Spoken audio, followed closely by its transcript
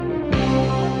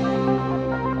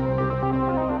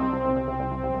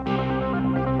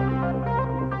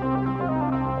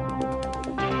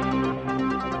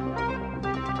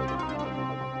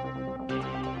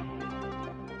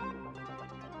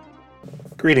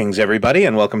Greetings, everybody,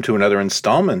 and welcome to another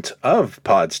installment of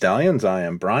Pod Stallions. I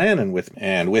am Brian, and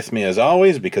with me, as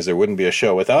always, because there wouldn't be a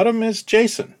show without him, is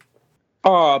Jason.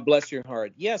 Oh, bless your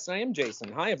heart. Yes, I am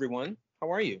Jason. Hi, everyone.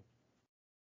 How are you?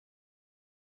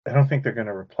 I don't think they're going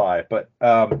to reply, but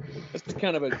It's just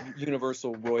kind of a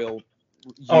universal royal.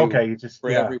 Okay, you just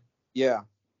the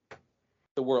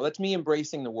world. That's me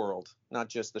embracing the world, not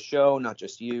just the show, not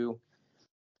just you.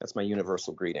 That's my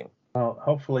universal greeting. Well,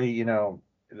 hopefully,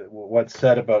 what's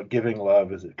said about giving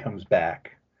love is it comes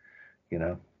back.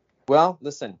 Well,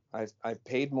 listen, I've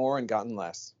paid more and gotten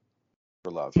less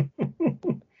for love.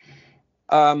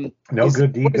 No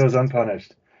good deed goes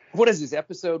unpunished. What is this,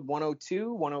 episode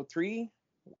 102, 103,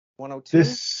 102?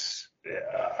 This,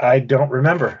 I don't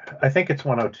remember. I think it's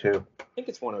 102. I think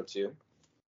it's 102.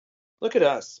 Look at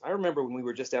us. I remember when we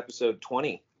were just episode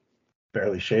 20.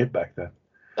 Barely shaved back then.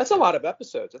 That's a lot of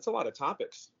episodes. That's a lot of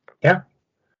topics. Yeah.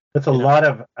 That's a lot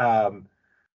of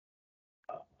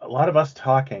us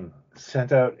talking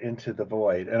sent out into the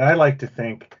void. And I like to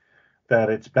think that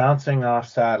it's bouncing off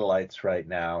satellites right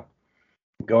now,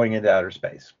 going into outer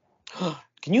space.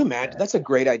 Can you imagine? That's a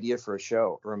great idea for a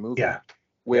show or a movie. Yeah.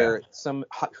 Where some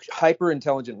hyper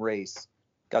intelligent race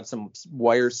got some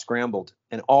wires scrambled,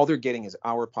 and all they're getting is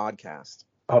our podcast.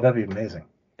 Oh, that'd be amazing.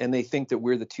 And they think that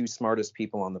we're the two smartest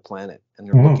people on the planet, and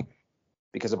they're looking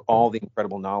because of all the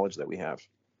incredible knowledge that we have.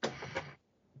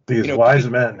 These wise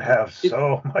men have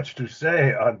so much to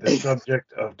say on the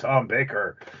subject of Tom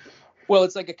Baker. Well,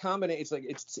 it's like a combination. It's like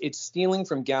it's stealing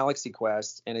from Galaxy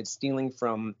Quest, and it's stealing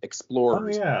from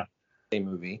Explorers. Oh yeah, a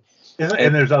movie.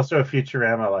 And there's also a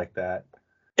Futurama like that.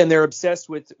 And they're obsessed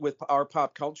with our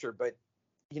pop culture, but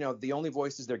the only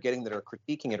voices they're getting that are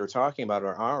critiquing it or talking about it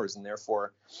are ours, and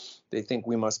therefore they think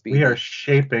we must be. We are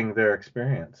shaping their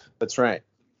experience. That's right.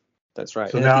 That's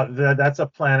right. So and now that's a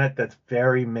planet that's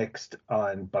very mixed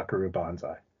on Buckaroo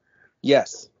Banzai.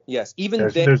 Yes.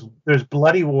 Even there's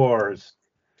bloody wars.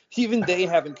 Even they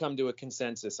haven't come to a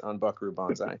consensus on Buckaroo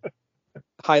Banzai.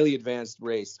 Highly advanced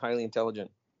race, highly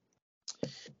intelligent.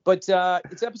 But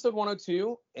it's episode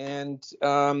 102, and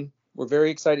we're very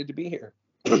excited to be here.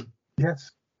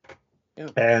 Yes. Yeah.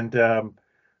 And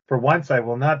for once, I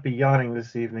will not be yawning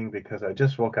this evening because I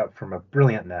just woke up from a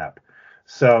brilliant nap.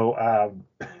 So.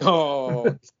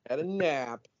 Had a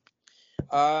nap.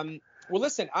 Well,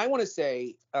 listen, I want to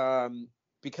say,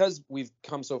 because we've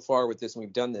come so far with this and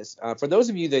we've done this, for those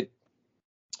of you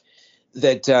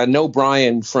that know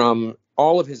Brian from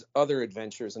all of his other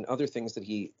adventures and other things that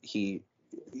he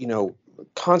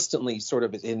constantly sort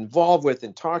of is involved with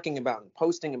and talking about and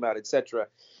posting about, etc.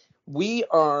 We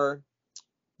are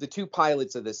the two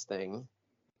pilots of this thing.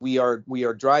 We are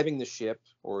driving the ship,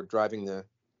 or driving the.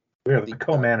 We are the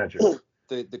co-managers.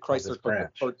 The Chrysler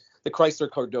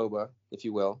Cordoba, if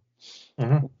you will.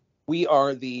 Mm-hmm. We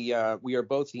are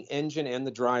both the engine and the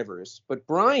drivers, but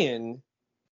Brian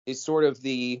is sort of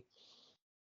the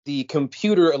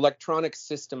computer electronic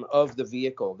system of the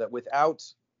vehicle, that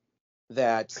without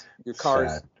that your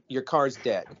car's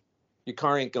dead. Your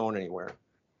car ain't going anywhere.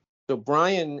 So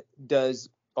Brian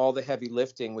does all the heavy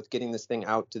lifting with getting this thing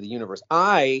out to the universe.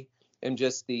 I am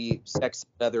just the sex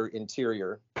leather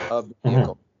interior of the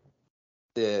vehicle. Mm-hmm.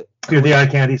 You're the eye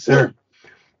candy, sir.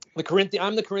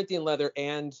 I'm the Corinthian leather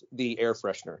and the air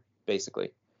freshener,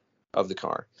 basically, of the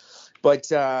car. But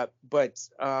so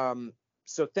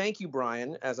thank you,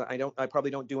 Brian. As I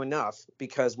probably don't do enough,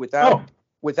 because without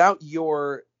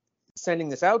your sending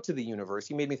this out to the universe,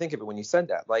 you made me think of it when you said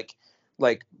that. Like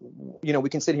we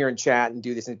can sit here and chat and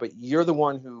do this, but you're the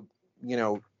one who,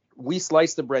 we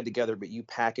slice the bread together, but you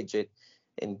package it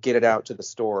and get it out to the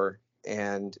store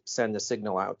and send the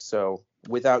signal out. So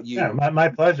without you. Yeah, my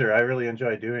pleasure. I really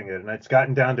enjoy doing it. And it's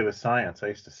gotten down to a science. I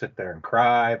used to sit there and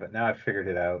cry, but now I've figured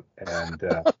it out. And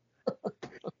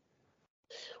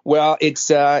well, it's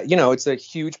it's a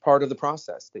huge part of the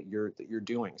process that you're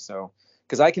doing. So,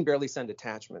 because I can barely send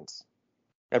attachments.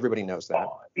 Everybody knows that.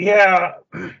 Yeah,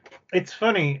 it's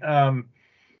funny. My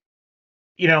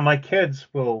kids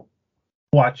will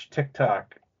watch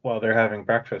TikTok while they're having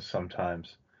breakfast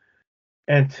sometimes.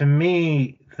 And to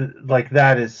me,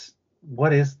 that is,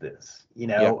 what is this?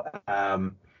 I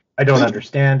don't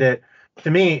understand it.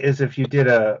 To me, is if you did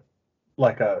a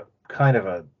kind of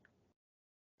a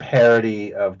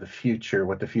parody of the future,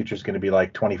 what the future is going to be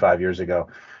like 25 years ago,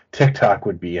 TikTok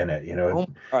would be in it.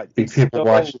 People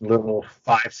watch little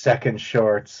 5-second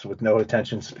shorts with no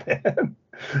attention span.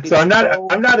 So I'm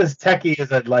not as techie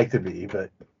as I'd like to be, but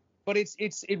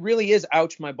it really is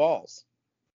ouch my balls.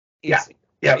 It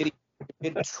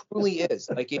truly is.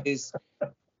 Like it is.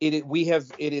 It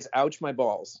is ouch my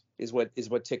balls. is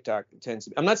what TikTok tends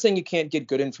to be. I'm not saying you can't get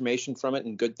good information from it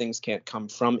and good things can't come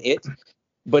from it,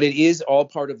 but it is all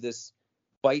part of this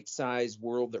bite-sized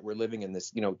world that we're living in,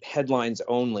 this, headlines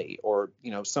only, or,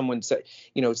 someone said,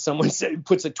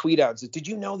 puts a tweet out and says, did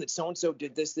you know that so-and-so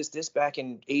did this back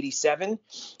in 87?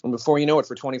 And before you know it,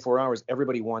 for 24 hours,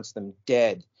 everybody wants them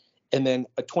dead. And then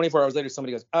 24 hours later,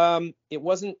 somebody goes, it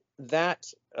wasn't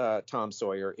that Tom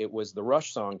Sawyer, it was the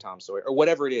Rush song Tom Sawyer, or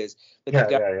whatever it is that they've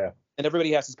got. Yeah. And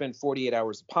everybody has to spend 48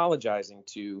 hours apologizing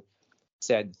to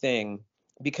said thing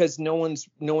because no one's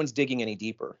digging any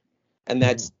deeper. And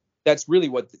that's really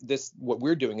what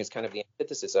we're doing is kind of the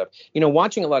antithesis of,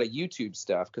 watching a lot of YouTube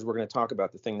stuff, because we're going to talk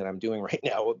about the thing that I'm doing right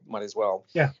now. Might as well.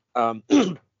 Yeah.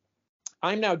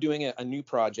 I'm now doing a new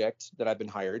project that I've been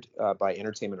hired by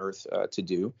Entertainment Earth to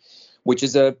do, which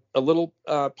is a little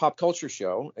pop culture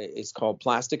show. It's called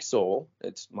Plastic Soul.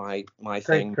 It's my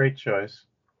thing. Great choice.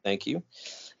 Thank you.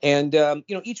 And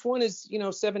each one is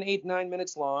 7, 8, 9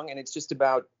 minutes long, and it's just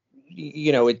about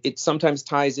it sometimes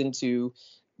ties into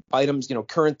items,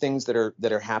 current things that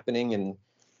are happening and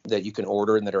that you can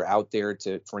order and that are out there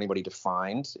for anybody to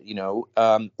find,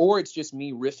 or it's just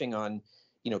me riffing on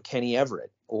Kenny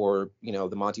Everett, or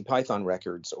the Monty Python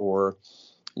records, or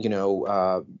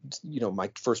my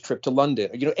first trip to London,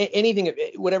 anything,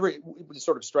 whatever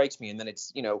sort of strikes me, and then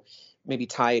it's maybe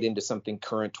tie it into something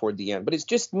current toward the end. But it's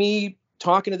just me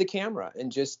talking to the camera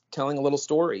and just telling a little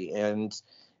story, and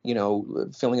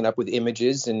filling it up with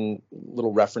images and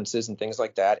little references and things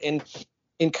like that. And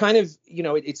kind of,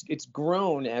 it's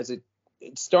grown as it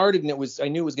started, and I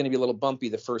knew it was going to be a little bumpy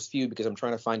the first few, because I'm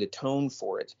trying to find a tone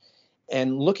for it.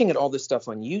 And looking at all this stuff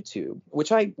on YouTube,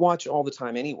 which I watch all the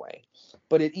time anyway,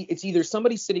 but it's either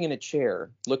somebody sitting in a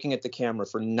chair looking at the camera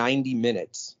for 90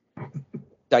 minutes,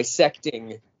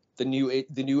 dissecting the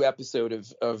new episode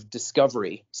of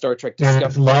Discovery, Star Trek Discovery. And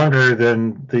it's longer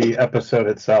than the episode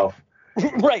itself.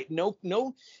 Right. No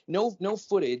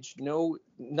footage,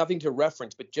 nothing to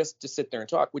reference, but just to sit there and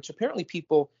talk, which apparently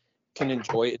people can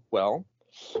enjoy as well.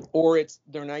 Or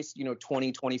they're nice,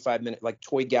 20, 25 minute, like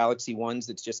Toy Galaxy ones.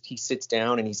 That's just, he sits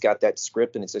down and he's got that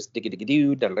script and it's just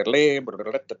digga-digga-doo,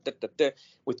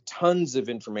 with tons of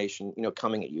information,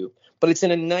 coming at you. But it's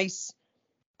in a nice,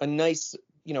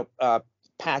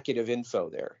 packet of info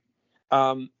there.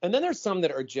 And then there's some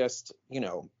that are just,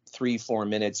 3-4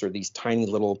 minutes, or these tiny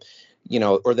little,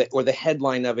 or the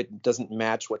headline of it doesn't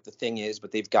match what the thing is,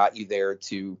 but they've got you there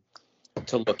to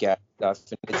look at stuff.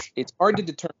 And it's hard to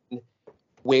determine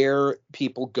where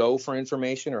people go for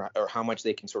information, or how much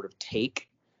they can sort of take.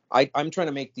 I'm trying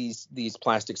to make these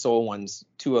Plastic Soul ones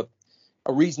to a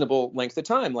reasonable length of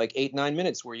time, like 8-9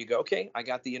 minutes, where you go, okay, I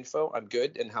got the info, I'm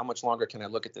good. And how much longer can I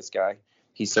look at this guy?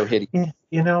 He's so hideous.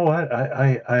 You know what?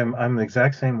 I'm the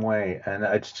exact same way, and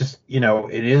it's just,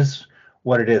 it is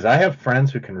what it is. I have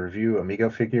friends who can review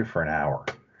Amigo figure for an hour,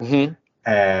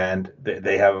 and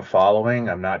they have a following.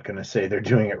 I'm not going to say they're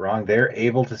doing it wrong. They're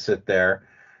able to sit there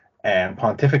and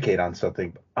pontificate on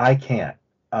something. I can't.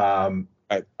 I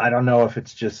don't know if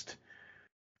it's just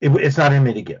it's not in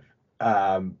me to give.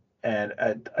 And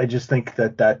I just think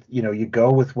that you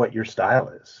go with what your style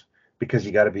is, because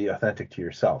you got to be authentic to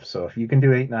yourself. So if you can do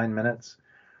 8-9 minutes,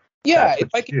 if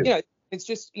I can, it's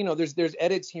just, there's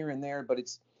edits here and there, but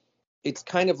it's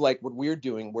kind of like what we're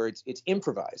doing, where it's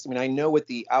improvised. I mean, I know what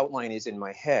the outline is in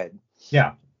my head,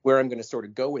 where I'm going to sort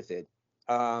of go with it.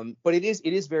 But it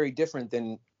is very different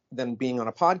than being on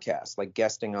a podcast, like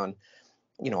guesting on,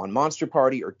 on Monster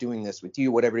Party, or doing this with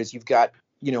you, whatever it is. You've got,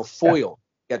 foil,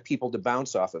 got people to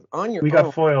bounce off of on your. We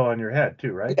got foil on your head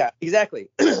too, right? Yeah, exactly.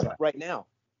 Right now.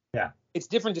 Yeah. It's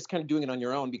different just kind of doing it on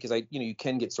your own, because you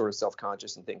can get sort of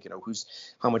self-conscious and think,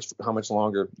 how much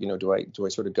longer, do I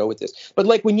sort of go with this? But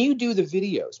like when you do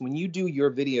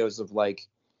your videos of like,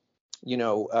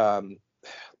 I'm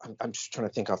just trying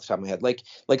to think off the top of my head, like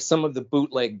some of the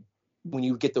bootleg, when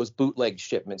you get those bootleg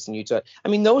shipments and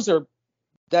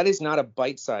that is not a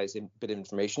bite-sized bit of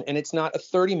information, and it's not a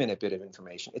 30-minute bit of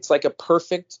information. It's like a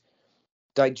perfect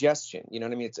digestion. You know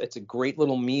what I mean? It's a great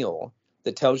little meal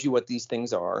that tells you what these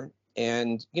things are.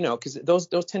 And, because those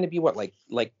tend to be like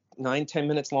 9-10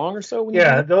 minutes long or so.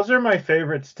 Those are my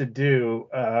favorites to do.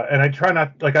 And I try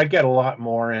not, I get a lot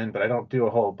more in, but I don't do a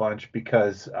whole bunch,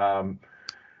 because I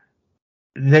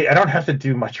don't have to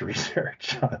do much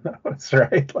research on those,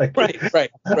 right?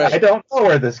 Right. I don't know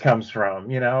where this comes from,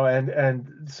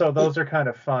 and so those are kind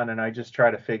of fun, and I just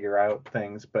try to figure out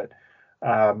things. But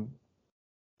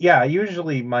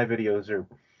usually my videos are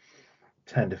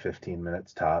 10 to 15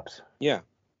 minutes tops. Yeah.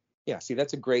 Yeah, see,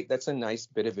 that's a nice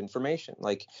bit of information.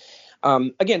 Like,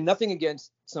 again, nothing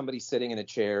against somebody sitting in a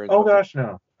chair Oh gosh,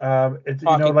 no. It's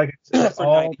talking like it's for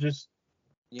all 90, just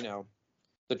you know,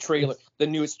 the trailer, it's the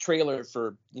newest trailer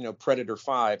for, Predator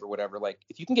 5 or whatever. Like,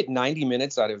 if you can get 90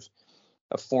 minutes out of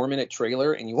a 4-minute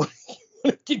trailer and you want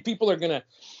people are gonna,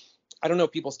 I don't know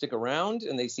if people stick around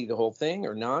and they see the whole thing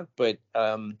or not, but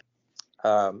I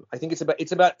think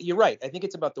it's about, you're right. I think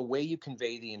it's about the way you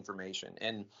convey the information,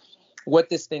 and what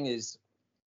this thing is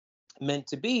meant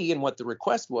to be, and what the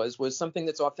request was something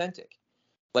that's authentic.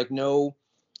 Like, no,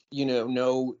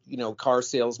 car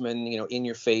salesman, in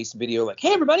your face video, like,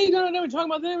 hey everybody, we're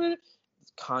talking about that.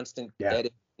 Constant yeah.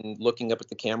 edit and looking up at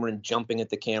the camera and jumping at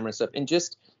the camera and stuff, and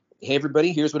just, hey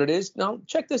everybody, here's what it is. Now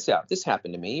check this out. This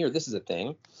happened to me, or this is a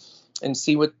thing, and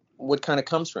see what kind of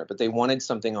comes from it. But they wanted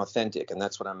something authentic, and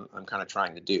that's what I'm kind of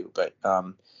trying to do. But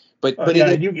Yeah,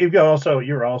 it, and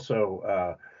you're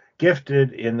also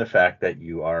gifted in the fact that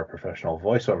you are a professional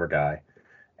voiceover guy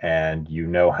and you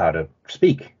know how to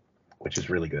speak, which is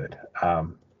really good.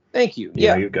 thank you.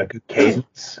 Yeah. You've got good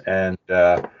cadence, and you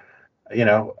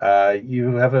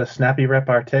have a snappy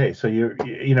repartee. So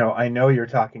I know you're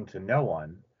talking to no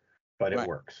one, but it Right.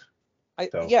 works. I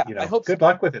So yeah, I hope so. good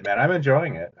luck with it, man. I'm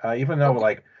enjoying it, even though Okay.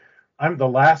 like I'm the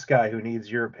last guy who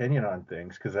needs your opinion on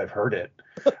things because I've heard it.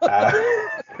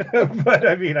 But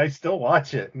I mean, I still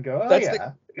watch it and go, oh That's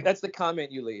yeah, the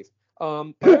comment you leave.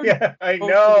 yeah, I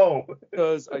know.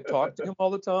 Because I talk to him all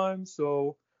the time,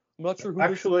 so I'm not sure who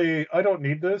Actually, I don't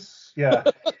need this. Yeah,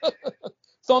 this.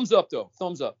 Thumbs up though,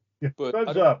 thumbs up. yeah, But I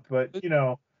thumbs don't. up. But I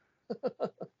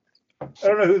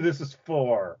don't know who this is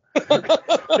for.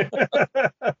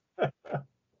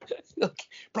 Look,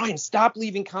 Brian, stop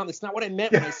leaving comments. It's not what I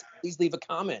meant when I said please leave a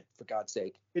comment, for God's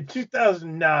sake. In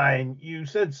 2009, you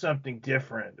said something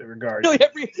different in regards. No,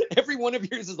 every one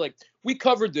of yours is like, we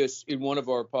covered this in one of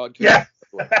our podcasts. Yeah.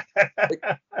 Like,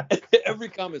 every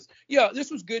comment. Yeah, this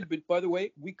was good, but by the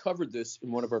way, we covered this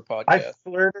in one of our podcasts. I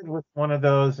flirted with one of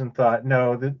those and thought,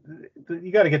 no,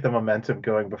 you got to get the momentum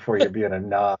going before you're being a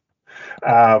knob.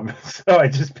 So I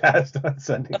just passed on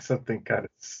sending something kind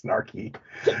of snarky.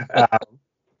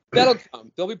 That'll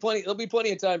come. There'll be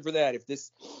plenty of time for that if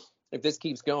this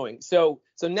keeps going. So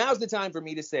now's the time for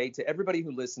me to say to everybody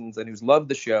who listens and who's loved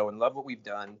the show and loved what we've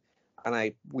done, and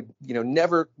I would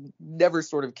never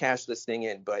sort of cash this thing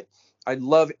in, but I'd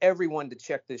love everyone to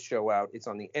check this show out. It's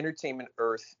on the Entertainment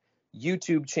Earth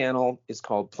YouTube channel. It's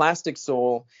called Plastic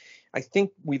Soul. I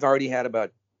think we've already had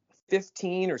about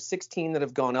 15 or 16 that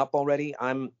have gone up already.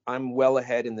 I'm well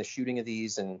ahead in the shooting of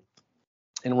these and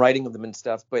writing of them and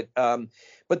stuff, but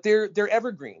they're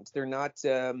evergreens. They're not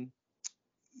they're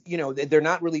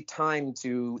not really timed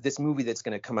to this movie that's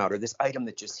going to come out or this item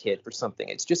that just hit or something.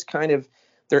 It's just kind of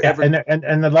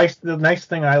and the nice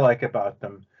thing I like about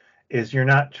them is you're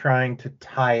not trying to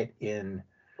tie it in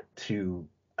to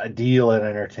a deal at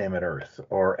Entertainment Earth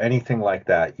or anything like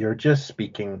that. You're just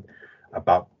speaking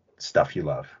about stuff you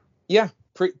love. Yeah,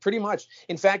 pretty much.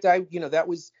 In fact, that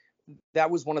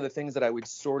was one of the things that I would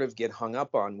sort of get hung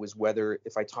up on, was whether,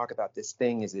 if I talk about this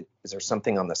thing, is there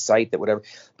something on the site that whatever.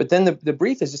 But then the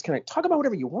brief is just kind of talk about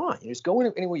whatever you want. You just go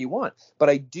anywhere you want. But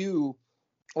I do,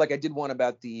 like I did one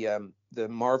about the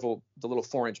Marvel, the little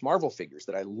 4-inch Marvel figures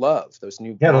that I love. Those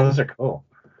new. Yeah, those are cool.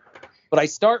 But I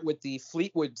start with the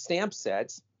Fleetwood stamp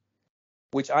sets,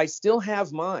 which I still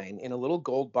have mine in a little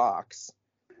gold box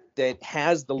that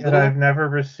has the little. I've never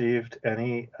received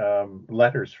any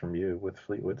letters from you with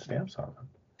Fleetwood stamps on them.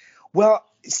 Well,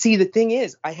 see, the thing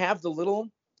is, I have the little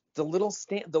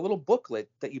booklet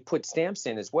that you put stamps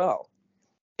in as well.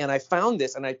 And I found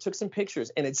this, and I took some pictures,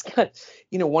 and it's got,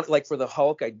 one, like for the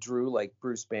Hulk, I drew like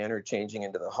Bruce Banner changing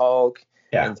into the Hulk.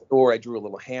 Yeah. And Thor, I drew a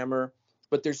little hammer.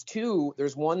 But there's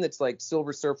one that's like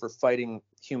Silver Surfer fighting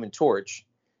Human Torch.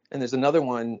 And there's another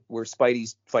one where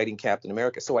Spidey's fighting Captain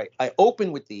America. So I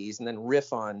open with these and then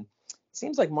riff on. It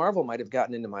seems like Marvel might have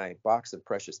gotten into my box of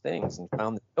precious things and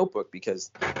found the notebook,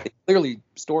 because they clearly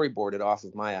storyboarded off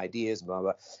of my ideas, blah,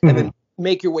 blah. Mm-hmm. And then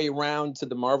make your way around to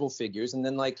the Marvel figures. And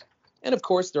then and of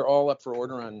course they're all up for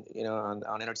order on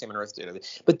Entertainment Earth.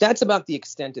 But that's about the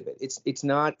extent of it. It's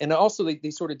not. And also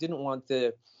they sort of didn't want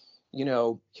the,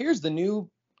 here's the new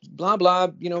blah blah,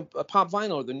 a pop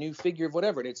vinyl, the new figure of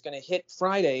whatever, and it's going to hit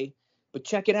Friday, but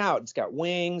check it out, it's got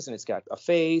wings and it's got a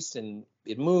face and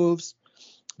it moves,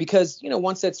 because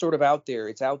once that's sort of out there,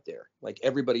 it's out there. Like,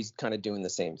 everybody's kind of doing the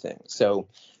same thing. So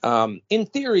in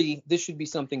theory, this should be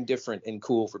something different and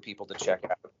cool for people to check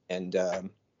out. And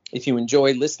if you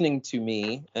enjoy listening to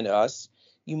me and us,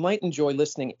 you might enjoy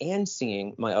listening and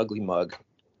seeing my ugly mug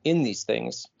in these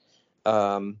things.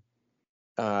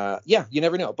 yeah, you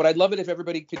never know. But I'd love it if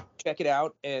everybody could check it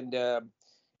out and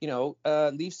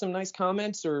leave some nice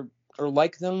comments or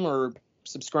like them or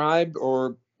subscribe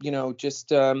or just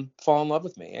fall in love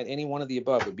with me. And any one of the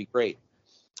above would be great.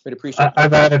 I'd appreciate it.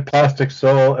 I've added Plastic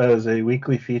Soul as a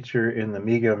weekly feature in the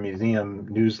Mega Museum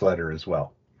newsletter as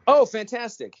well. Oh,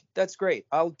 fantastic. That's great.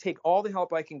 I'll take all the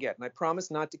help I can get. And I promise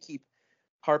not to keep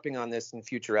harping on this in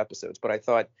future episodes. But I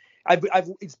thought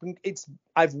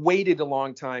I've waited a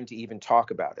long time to even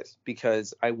talk about it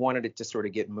because I wanted it to sort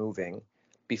of get moving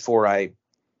before I,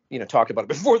 talked about it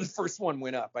before the first one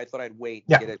went up. I thought I'd wait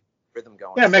and get a rhythm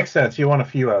going. Yeah, it makes sense. You want a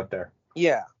few out there.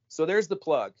 Yeah. So there's the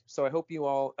plug. So I hope you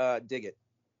all dig it.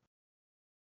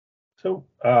 So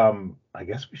I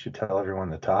guess we should tell everyone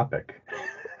the topic.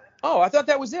 Oh, I thought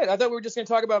that was it. I thought we were just going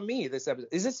to talk about me this episode.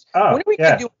 Is this when are we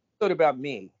going to do an episode about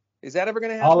me? Is that ever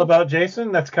going to happen? All about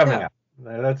Jason? That's coming up.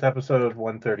 That's episode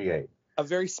 138. A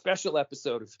very special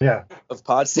episode of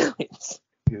Pod Stallions.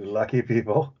 You lucky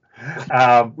people.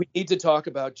 We need to talk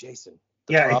about Jason.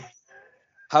 Yeah.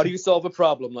 How do you solve a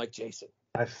problem like Jason?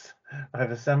 I've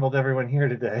assembled everyone here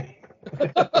today.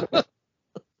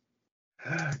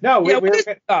 No, what is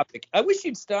the topic? I wish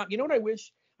you'd stop. You know what I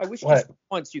wish? I wish just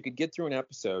once you could get through an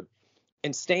episode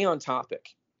and stay on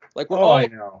topic. Like we're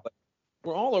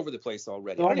all over the place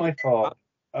already. It's all my fault.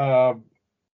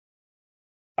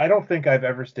 I don't think I've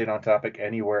ever stayed on topic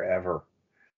anywhere ever.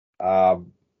 I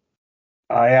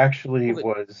actually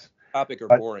was topic or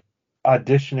boring.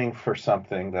 Auditioning for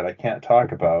something that I can't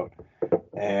talk about,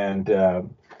 and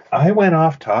I went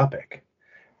off topic,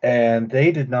 and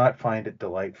they did not find it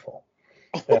delightful.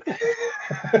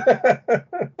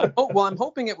 I'm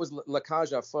hoping it was La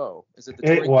Cage aux Folles. Is it the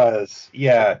It was.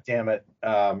 Yeah, damn it.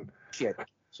 Shit.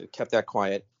 Should have kept that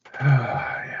quiet.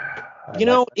 Yeah.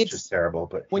 It's just terrible,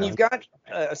 but when you've got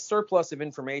a surplus of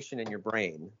information in your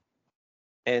brain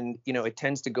and it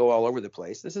tends to go all over the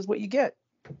place, this is what you get.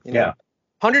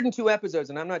 102 episodes,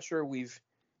 and I'm not sure we've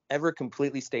ever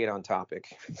completely stayed on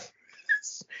topic.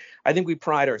 I think we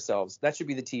pride ourselves. That should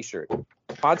be the t-shirt.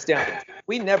 Pod Stallions.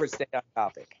 We never stay on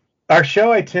topic. Our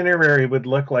show itinerary would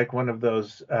look like one of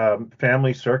those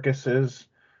family circuses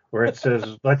where it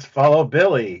says, let's follow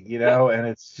Billy, and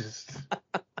it's just.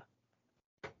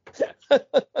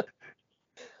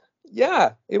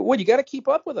 Yeah, it would. You got to keep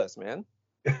up with us, man.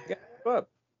 You gotta keep up.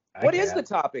 What is the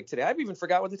topic today? I've even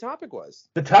forgot what the topic was.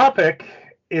 The topic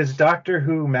is Doctor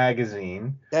Who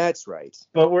magazine. That's right.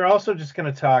 But we're also just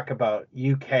going to talk about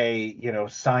UK,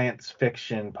 science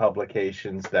fiction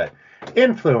publications that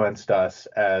influenced us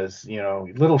as,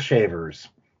 little shavers.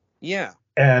 Yeah.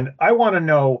 And I want to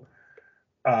know,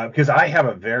 because I have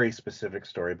a very specific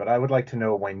story, but I would like to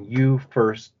know when you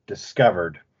first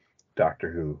discovered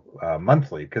Doctor Who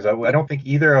monthly, because I don't think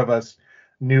either of us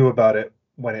knew about it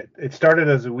when it started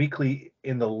as a weekly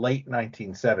in the late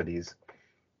 1970s.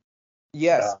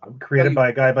 Yes. Created by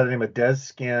a guy by the name of Des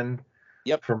Skin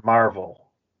for Marvel.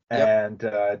 Yep. And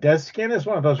Des Skin is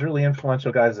one of those really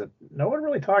influential guys that no one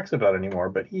really talks about anymore,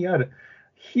 but he had a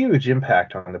huge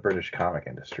impact on the British comic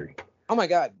industry. Oh my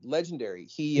God, legendary.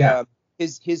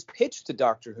 His pitch to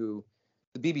Doctor Who,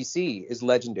 the BBC, is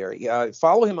legendary.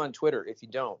 Follow him on Twitter if you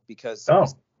don't, because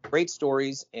he's great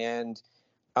stories and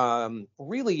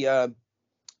really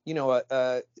in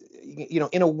a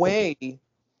way,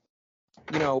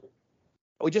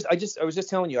 I was just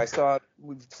telling you, I saw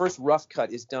the first rough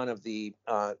cut is done of the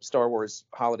Star Wars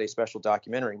holiday special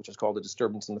documentary, which is called A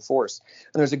Disturbance in the Force.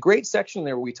 And there's a great section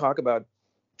there where we talk about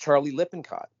Charlie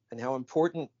Lippincott and how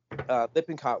important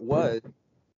Lippincott was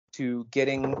to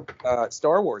getting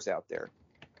Star Wars out there.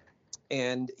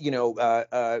 And,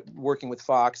 working with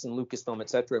Fox and Lucasfilm, et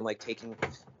cetera, and like taking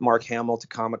Mark Hamill to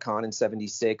Comic-Con in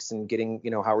 76 and getting,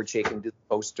 Howard Chaykin to the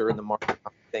poster and the Mark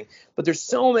thing. But there's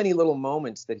so many little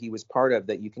moments that he was part of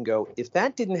that you can go, if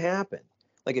that didn't happen,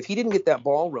 like if he didn't get that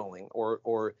ball rolling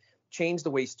or change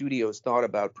the way studios thought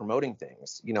about promoting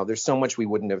things, there's so much we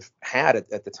wouldn't have had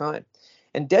at the time.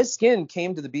 And Des Skin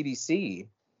came to the BBC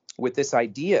with this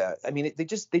idea. I mean, they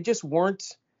just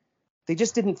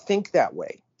didn't think that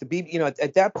way.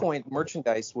 At that point,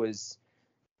 merchandise was,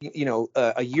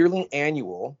 a yearly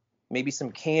annual, maybe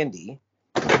some candy.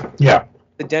 Yeah.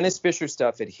 The Dennis Fisher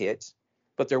stuff had hit,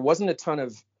 but there wasn't a ton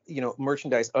of,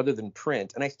 merchandise other than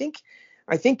print. And I think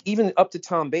even up to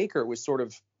Tom Baker was sort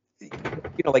of,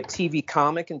 like TV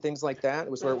comic and things like that.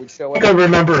 It was where it would show up. I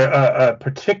remember a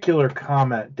particular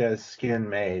comment Des Skin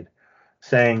made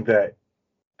saying that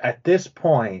at this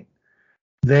point,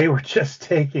 they were just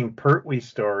taking Pertwee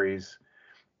stories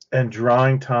and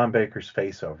drawing Tom Baker's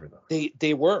face over them.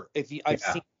 They were. I've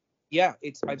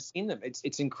seen them.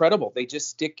 It's incredible. They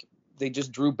just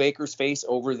drew Baker's face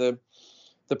over the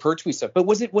the Pertwee stuff. But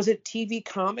was it TV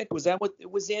comic? Was that what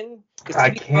it was in?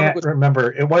 I can't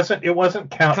remember. It wasn't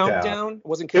Countdown. Countdown? It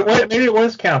wasn't Countdown. Maybe it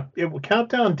was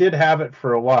Countdown did have it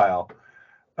for a while.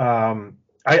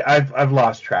 I've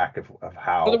lost track of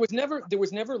how. Well, there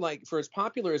was never like, for as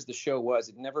popular as the show was,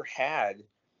 it never had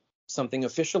something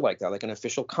official like that, like an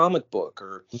official comic book,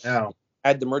 or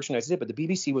had the merchandise. But the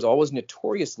BBC was always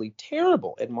notoriously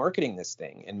terrible at marketing this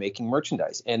thing and making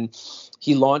merchandise. And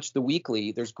he launched the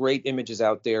weekly. There's great images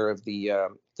out there of the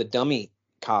dummy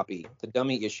copy, the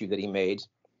dummy issue that he made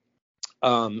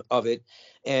of it.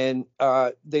 And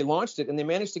they launched it, and they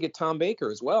managed to get Tom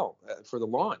Baker as well for the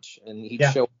launch, and he'd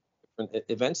show different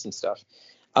events and stuff.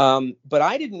 But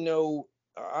I didn't know.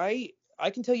 I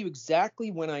can tell you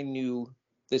exactly when I knew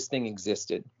this thing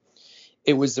existed.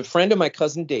 It was a friend of my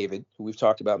cousin David, who we've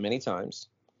talked about many times.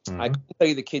 Mm-hmm. I couldn't tell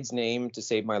you the kid's name to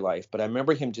save my life, but I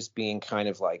remember him just being kind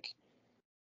of like,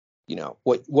 you know,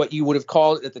 what you would have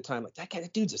called at the time, like,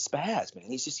 that dude's a spaz, man.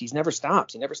 He never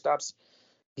stops.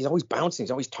 He's always bouncing.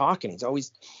 He's always talking.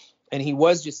 And he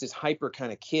was just this hyper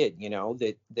kind of kid, you know,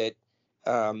 that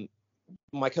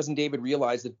my cousin David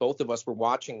realized that both of us were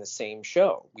watching the same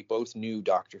show. We both knew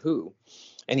Doctor Who,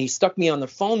 and he stuck me on the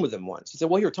phone with him once. He said,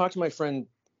 well, here, talk to my friend.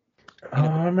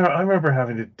 I remember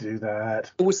having to do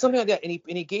that. It was something like that, and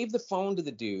he gave the phone to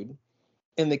the dude,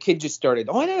 and the kid just started.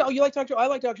 Oh, I know. Oh, you like Doctor Who? I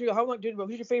like Doctor Who. How long?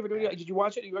 Who's your favorite? Did you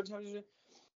watch it?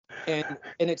 And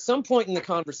at some point in the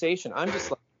conversation, I'm just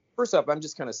like, first up, I'm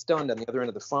just kind of stunned on the other end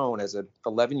of the phone as a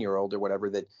 11-year-old or whatever,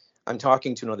 that I'm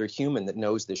talking to another human that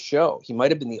knows this show. He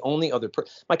might have been the only other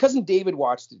person. My cousin David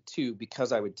watched it too,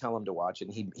 because I would tell him to watch it,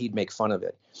 and he'd make fun of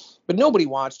it. But nobody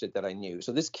watched it that I knew.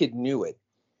 So this kid knew it.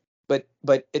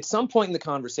 But at some point in the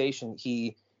conversation,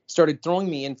 he started throwing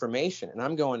me information, and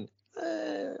I'm going,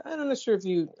 I'm not sure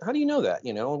how do you know that?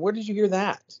 You know, where did you hear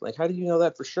that? Like, how did you know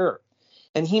that for sure?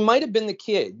 And he might have been the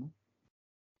kid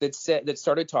that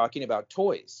started talking about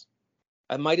toys.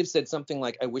 I might have said something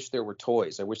like, I wish there were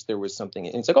toys. I wish there was something.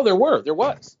 And it's like, oh, there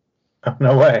was.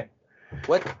 No way.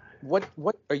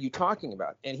 What are you talking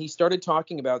about? And he started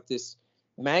talking about this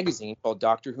magazine called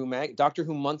Doctor Who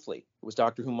Monthly. It was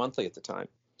Doctor Who Monthly at the time.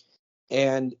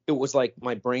 And it was like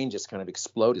my brain just kind of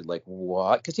exploded. Like,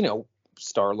 what? Because, you know,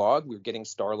 Starlog, we were getting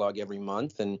Starlog every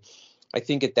month. And I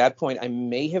think at that point, I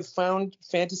may have found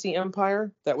Fantasy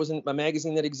Empire. That wasn't a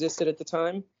magazine that existed at the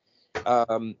time.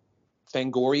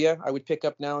 Fangoria, I would pick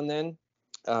up now and then.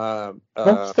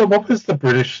 What was the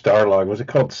British Starlog? Was it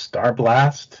called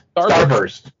Starblast?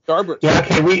 Starburst. Yeah,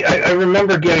 okay. I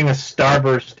remember getting a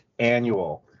Starburst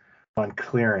annual on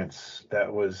clearance.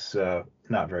 That was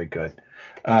not very good.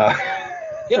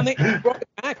 Yeah, and they brought it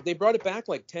back. They brought it back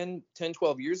like 10,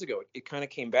 12 years ago. It kind of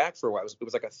came back for a while. It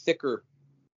was like a thicker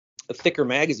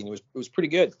magazine. It was pretty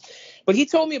good. But he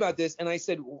told me about this, and I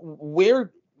said,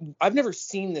 I've never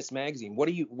seen this magazine.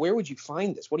 Where would you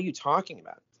find this? What are you talking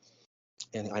about?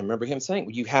 And I remember him saying,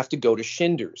 well, you have to go to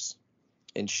Shinders.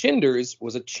 And Shinders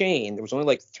was a chain. There was only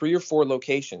like 3 or 4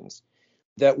 locations.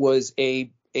 That was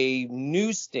a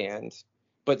newsstand,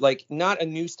 but like not a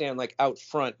newsstand like out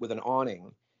front with an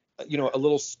awning, you know, a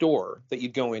little store that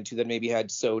you'd go into that maybe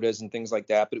had sodas and things like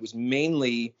that. But it was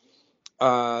mainly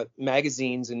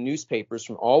magazines and newspapers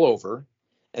from all over.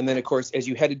 And then, of course, as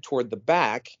you headed toward the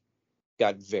back,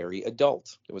 got very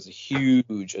adult. It was a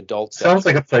huge adult section. Sounds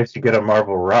like a place you get a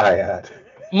Marvel Rye at.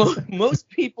 Most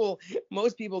people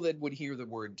that would hear the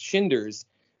word Shinders,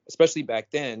 especially back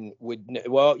then,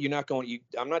 you're not going.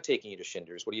 I'm not taking you to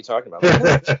Shinders. What are you talking about?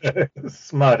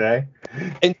 Smut, eh?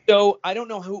 And so I don't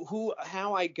know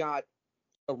how I got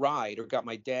a ride, or got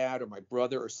my dad or my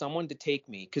brother or someone to take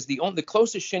me, because the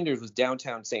closest Shinders was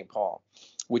downtown St. Paul,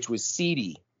 which was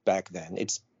seedy back then.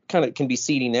 It's kind of can be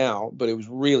seedy now, but it was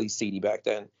really seedy back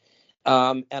then.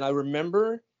 And I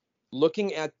remember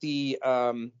looking at the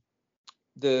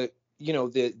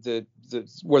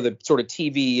where the sort of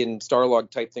TV and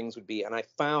Starlog type things would be, and I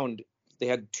found they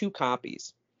had 2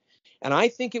 copies, and I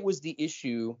think it was the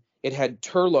issue. It had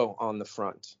Turlo on the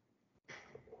front,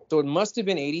 so it must have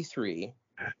been 83.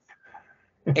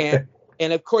 And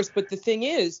of course, but the thing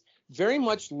is, very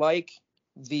much like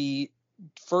the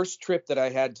first trip that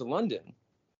I had to London,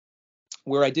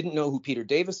 where I didn't know who Peter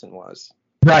Davison was.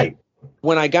 Right.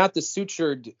 When I got the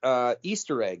sutured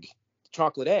Easter egg,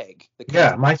 chocolate egg.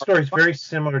 Yeah, my story's very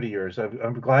similar to yours.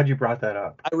 I'm glad you brought that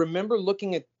up. I remember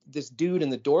looking at this dude in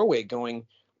the doorway going,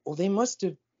 well, they must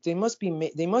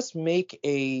make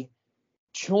a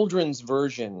children's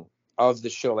version of the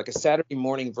show, like a Saturday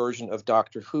morning version of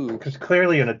Doctor Who. Because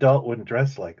clearly an adult wouldn't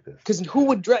dress like this. Because who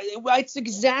would dress? It's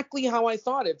exactly how I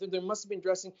thought it. There must have been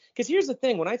dressing. Because here's the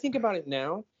thing. When I think about it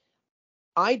now,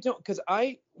 I don't, because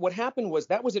what happened was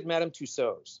that was at Madame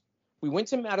Tussauds. We went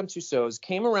to Madame Tussauds,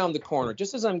 came around the corner,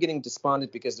 just as I'm getting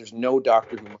despondent because there's no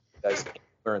Doctor Who merchandise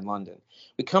anywhere in London.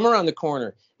 We come around the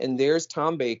corner, and there's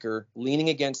Tom Baker leaning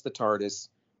against the TARDIS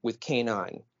with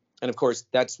K9. And of course,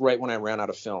 that's right when I ran out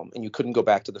of film, and you couldn't go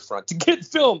back to the front to get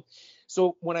film.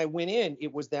 So when I went in,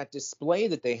 it was that display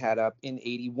that they had up in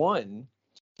 '81.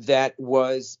 I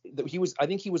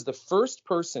think he was the first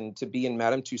person to be in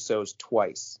Madame Tussauds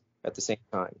twice at the same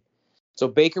time. So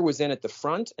Baker was in at the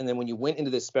front, and then when you went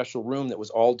into this special room that was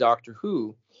all Doctor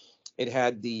Who, it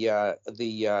had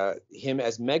him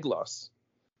as Meglos.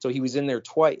 So he was in there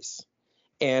twice.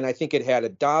 And I think it had a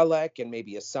Dalek and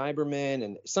maybe a Cyberman,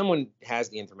 and someone has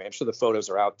the information. I'm sure the photos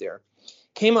are out there.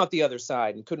 Came out the other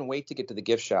side and couldn't wait to get to the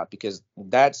gift shop because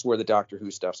that's where the Doctor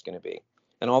Who stuff's going to be.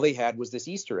 And all they had was this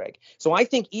Easter egg. So I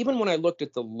think even when I looked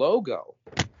at the logo,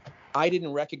 I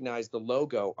didn't recognize the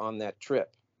logo on that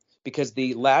trip because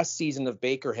the last season of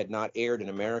Baker had not aired in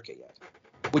America yet,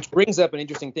 which brings up an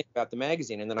interesting thing about the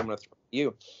magazine. And then I'm going to throw it to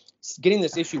you. Getting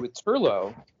this issue with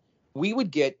Turlough, we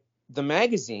would get the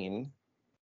magazine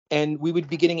and we would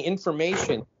be getting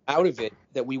information out of it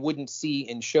that we wouldn't see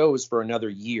in shows for another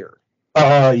year.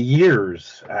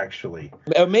 Years, actually.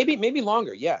 Maybe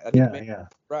longer. Yeah. I think yeah.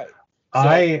 Right. So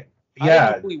I didn't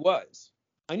know who he was.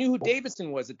 I knew who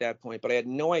Davison was at that point, but I had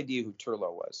no idea who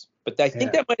Turlough was. But I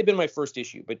think that might have been my first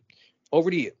issue. But over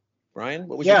to you, Brian.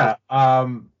 What was your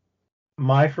first?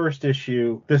 My first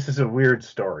issue. This is a weird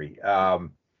story.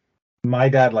 My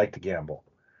dad liked to gamble,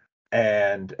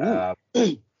 and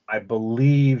I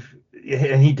believe,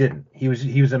 and he didn't. He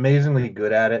was amazingly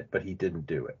good at it, but he didn't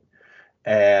do it.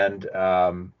 And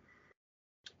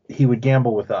he would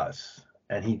gamble with us.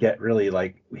 And he'd get really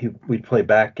we'd play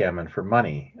backgammon for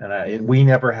money, and we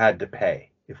never had to pay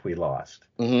if we lost.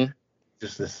 Mm-hmm.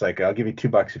 Just this I'll give you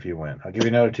 $2 if you win. I'll give you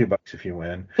another $2 if you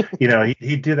win.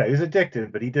 He'd do that. He was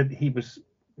addicted, but he was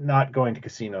not going to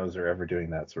casinos or ever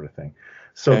doing that sort of thing.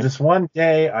 So This one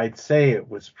day, I'd say it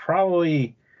was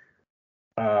probably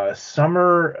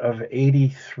summer of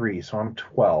 '83. So I'm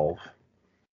 12,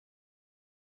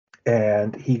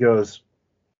 and he goes,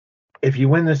 if you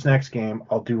win this next game,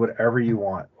 I'll do whatever you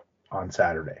want on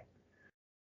Saturday.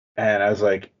 And I was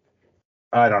like,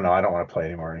 I don't know. I don't want to play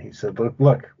anymore. And he said,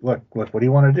 look, what do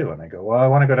you want to do? And I go, well, I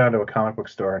want to go down to a comic book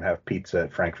store and have pizza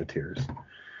at Frankfurters.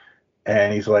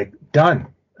 And he's like, done.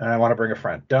 And I want to bring a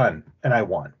friend. Done. And I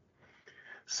won.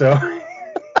 So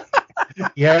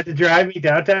you had to drive me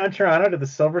downtown Toronto to the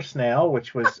Silver Snail,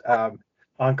 which was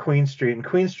on Queen Street, and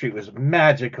Queen Street was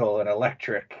magical and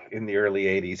electric in the early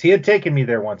 '80s. He had taken me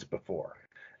there once before,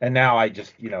 and now I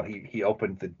just, he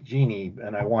opened the genie,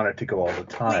 and I wanted to go all the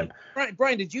time. Wait,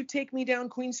 Brian, did you take me down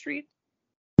Queen Street?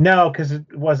 No, because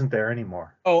it wasn't there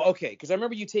anymore. Oh, okay. Because I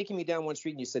remember you taking me down one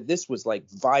street, and you said this was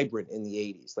vibrant in the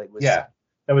 '80s. Yeah,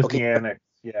 that was the annex.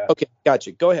 Yeah. Okay,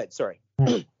 gotcha. Go ahead. Sorry.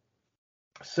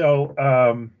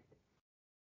 So,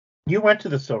 you went to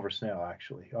the Silver Snail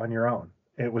actually on your own.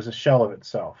 It was a shell of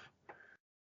itself.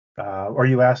 Or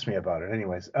you asked me about it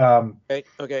anyways.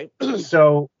 Okay.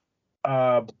 So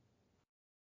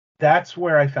that's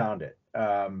where I found it.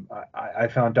 I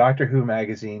found Doctor Who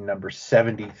magazine number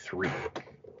 73.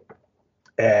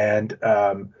 And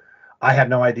I had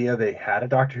no idea they had a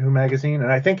Doctor Who magazine.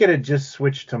 And I think it had just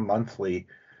switched to monthly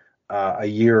a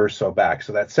year or so back.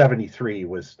 So that 73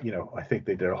 was, I think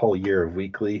they did a whole year of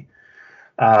weekly.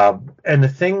 And the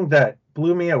thing that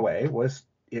blew me away was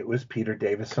it was Peter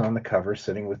Davison on the cover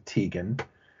sitting with Tegan,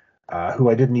 who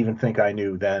I didn't even think I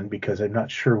knew then because I'm not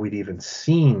sure we'd even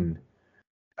seen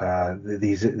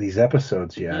these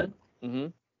episodes yet. Mm-hmm.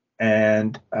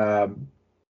 And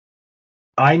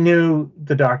I knew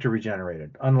the Doctor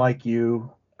regenerated. Unlike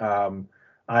you,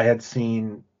 I had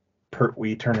seen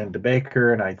Pertwee turn into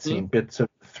Baker, and I'd seen bits of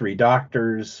the Three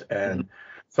Doctors, and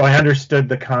so I understood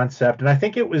the concept. And I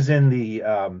think it was in the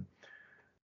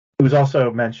it was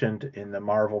also mentioned in the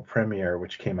Marvel premiere,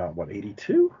 which came out,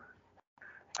 82?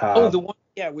 The one,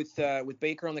 with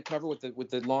Baker on the cover with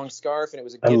the long scarf, and it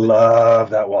was I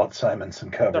love that Walt Simonson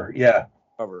cover. Yeah.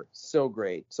 Cover. So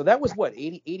great. So that was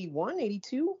 81,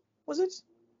 82, was it?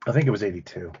 I think it was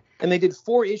 82. And they did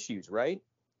 4 issues, right?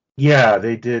 Yeah,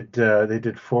 they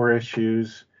did 4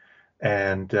 issues.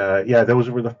 And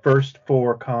those were the first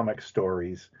 4 comic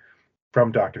stories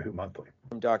from Doctor Who Monthly.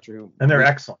 From Doctor Who. And they're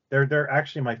excellent. They're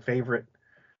actually my favorite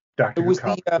Doctor Who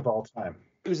comics of all time.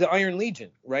 It was the Iron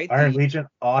Legion, right? Iron Legion,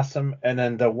 awesome. And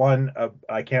then the one,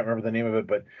 I can't remember the name of it,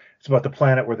 but it's about the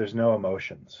planet where there's no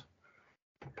emotions.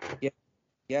 Yeah.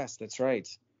 Yes, that's right.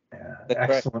 Yeah, that's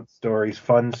excellent stories,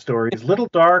 fun stories, little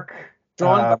dark.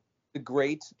 Drawn by the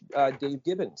great Dave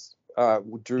Gibbons.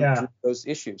 drew those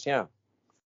issues. Yeah.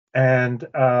 And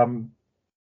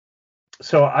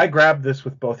so I grabbed this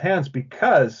with both hands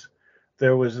because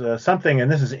there was something,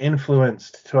 and this is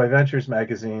influenced Toy Ventures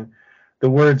magazine, the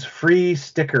words free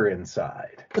sticker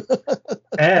inside.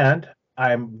 And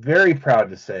I'm very proud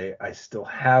to say I still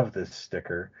have this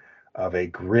sticker of a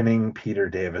grinning Peter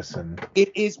Davison.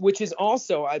 It is, which is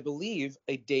also, I believe,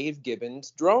 a Dave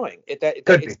Gibbons drawing. It's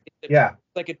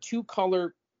like a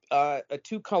two-color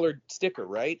sticker,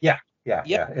 right? Yeah.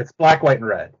 It's black, white, and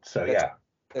red. So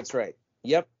that's right.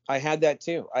 Yep, I had that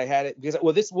too. I had it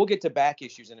because we'll get to back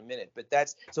issues in a minute, but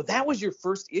that was your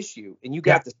first issue, and you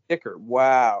got the sticker.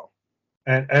 Wow.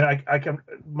 And I can,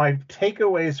 my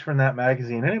takeaways from that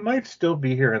magazine, and it might still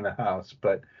be here in the house,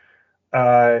 but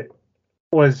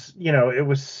was, it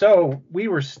was we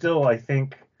were still, I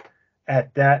think,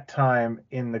 at that time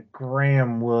in the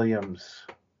Graham Williams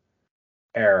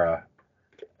era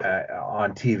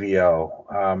on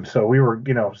TVO. So we were,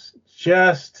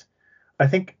 just, I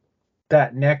think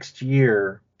that next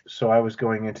year, so I was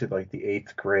going into like the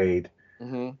 8th grade,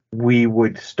 we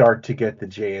would start to get the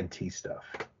J&T stuff.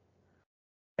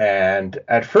 And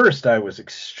at first I was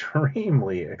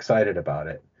extremely excited about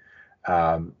it.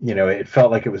 It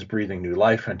felt like it was breathing new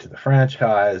life into the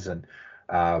franchise, and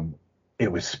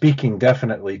it was speaking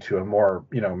definitely to a more,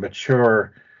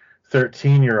 mature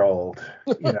 13-year-old,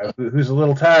 who's a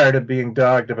little tired of being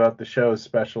dogged about the show's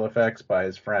special effects by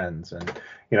his friends and,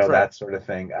 that sort of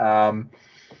thing.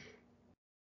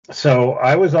 So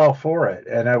I was all for it,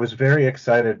 and I was very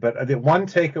excited. But the one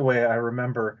takeaway I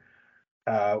remember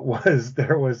was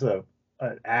there was an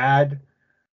ad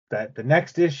that the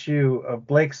next issue of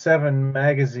Blake 7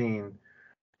 magazine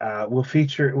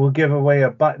will give away a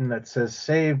button that says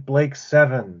 "Save Blake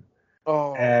 7."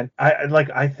 Oh. And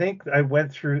I think I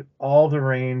went through all the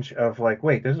range of like,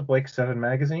 wait, there's a Blake 7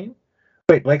 magazine?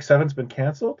 Wait, Blake 7's been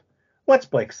canceled? What's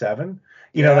Blake 7?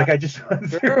 I just went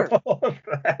through all of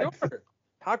that. Sure.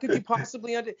 How could you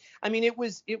possibly I mean, it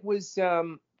was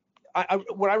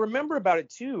what I remember about it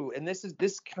too, and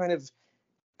this kind of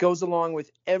goes along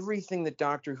with everything that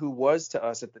Doctor Who was to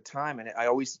us at the time, and I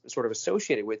always sort of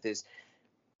associate it with is,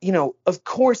 of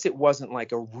course it wasn't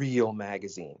like a real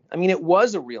magazine. I mean, it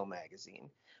was a real magazine,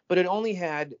 but it only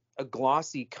had a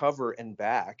glossy cover and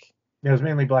back. It was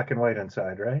mainly black and white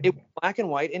inside, right? It was black and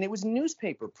white, and it was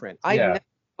newspaper print. I never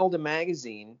held a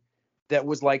magazine that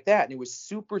was like that, and it was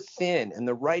super thin, and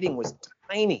the writing was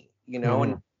tiny,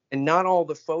 and not all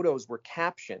the photos were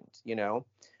captioned,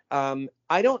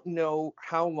 I don't know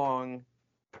how long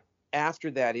after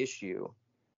that issue,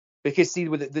 because see,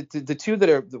 with the two that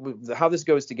are how this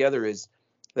goes together is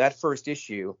that first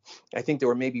issue. I think there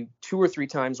were maybe 2 or 3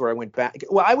 times where I went back.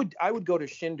 Well, I would go to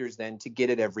Schindler's then to get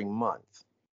it every month,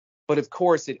 but of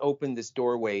course it opened this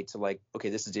doorway to like, okay,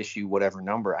 this is issue whatever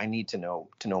number. I need to know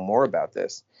more about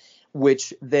this,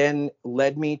 which then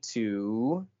led me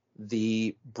to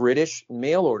the British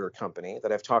mail order company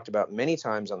that I've talked about many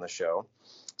times on the show,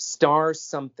 Star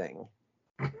Something.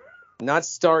 Not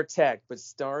Star Tech, but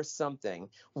Star Something,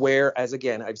 where, as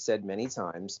again, I've said many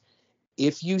times,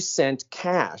 if you sent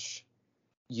cash,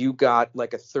 you got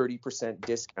like a 30%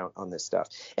 discount on this stuff.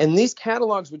 And these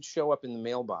catalogs would show up in the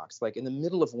mailbox, like in the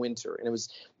middle of winter. And it was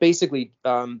basically,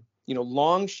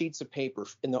 long sheets of paper,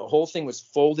 and the whole thing was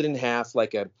folded in half,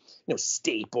 like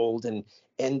stapled. And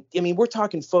I mean, we're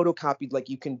talking photocopied, like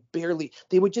you can barely,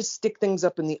 they would just stick things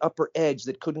up in the upper edge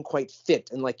that couldn't quite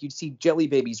fit. And like you'd see Jelly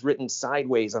Babies written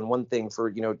sideways on one thing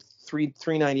for,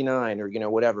 $3.99 or,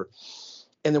 whatever.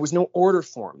 And there was no order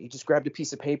form. You just grabbed a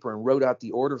piece of paper and wrote out the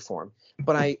order form.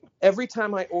 But every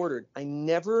time I ordered,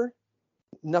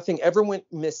 nothing ever went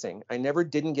missing. I never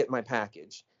didn't get my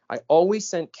package. I always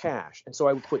sent cash. And so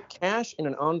I would put cash in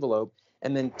an envelope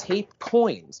and then tape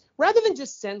coins. Rather than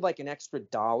just send like an extra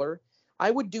 $1,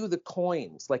 I would do the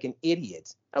coins like an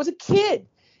idiot. I was a kid.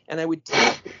 And I would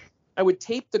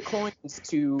tape the coins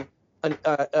to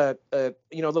a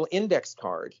little index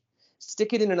card,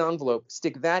 stick it in an envelope,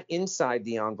 stick that inside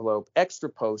the envelope, extra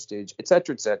postage, et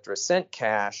cetera, sent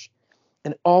cash,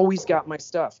 and always got my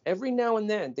stuff. Every now and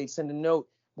then they'd send a note,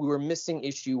 we were missing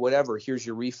issue, whatever, here's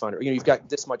your refund, or you've got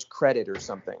this much credit or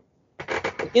something.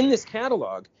 In this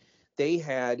catalog, they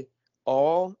had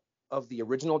all of the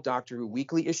original Doctor Who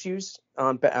weekly issues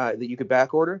that you could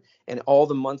back order, and all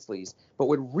the monthlies. But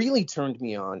what really turned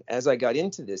me on as I got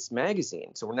into this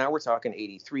magazine, so now we're talking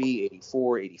 83,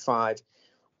 84, 85,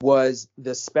 was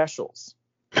the specials.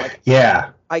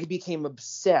 I became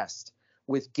obsessed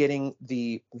with getting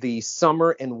the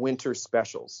summer and winter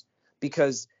specials,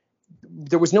 because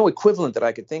there was no equivalent that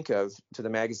I could think of to the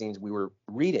magazines we were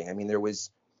reading. I mean, there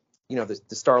was, the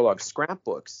Starlog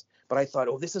scrapbooks, but I thought,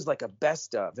 oh, this is like a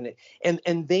best of,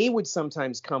 and they would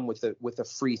sometimes come with a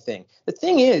free thing. The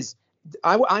thing is,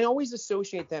 I always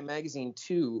associate that magazine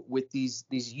too with these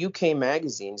UK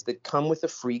magazines that come with a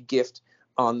free gift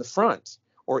on the front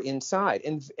or inside,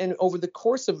 and over the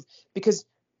course of, because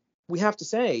we have to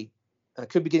say, I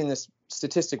could be getting this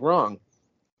statistic wrong,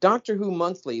 Doctor Who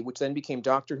Monthly, which then became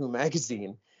Doctor Who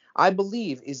Magazine, I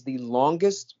believe is the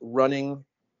longest running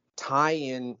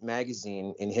tie-in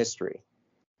magazine in history.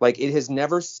 Like, it has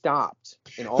never stopped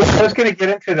in all. I was going to get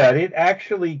into that. It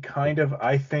actually kind of,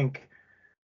 I think,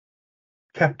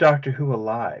 kept Doctor Who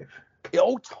alive.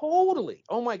 Oh, totally.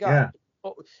 Oh my God. Yeah.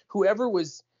 Oh, whoever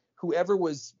was,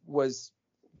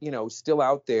 still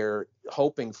out there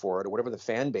hoping for it, or whatever the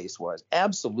fan base was,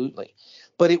 absolutely.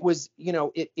 But it was, there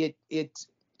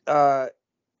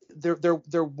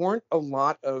weren't a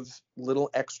lot of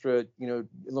little extra,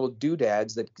 little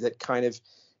doodads that kind of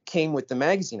came with the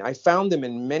magazine. I found them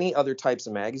in many other types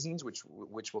of magazines, which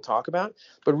we'll talk about.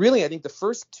 But really, I think the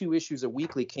first 2 issues of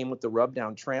Weekly came with the rub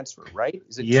down transfer, right?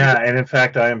 Is it Yeah, true? and in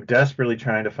fact, I am desperately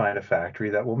trying to find a factory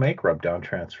that will make rub down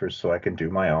transfers so I can do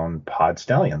my own Pod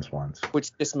Stallions ones.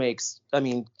 Which just makes,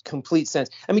 complete sense.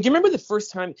 Do you remember the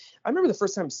first time? I remember the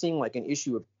first time seeing like an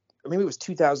issue of, maybe it was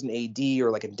 2000 AD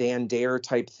or like a Dan Dare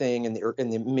type thing in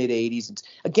the mid 80s.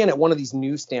 Again, at one of these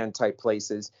newsstand type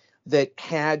places that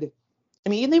had,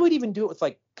 and they would even do it with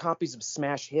like copies of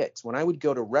smash hits. When I would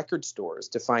go to record stores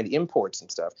to find imports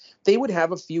and stuff, they would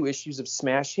have a few issues of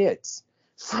smash hits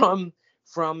from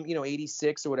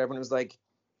 86 or whatever. And it was like,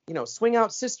 swing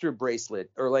out sister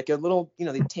bracelet, or like a little,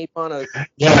 they tape on a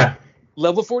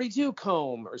level 42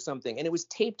 comb or something. And it was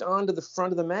taped onto the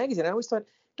front of the magazine. I always thought,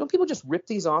 don't people just rip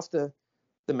these off the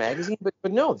magazine?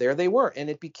 But no, there they were. And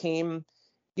it became,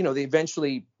 they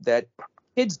eventually, that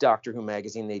kids Doctor Who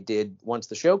magazine they did once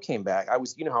the show came back. I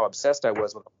was, how obsessed I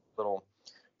was with little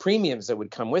premiums that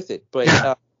would come with it. But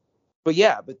that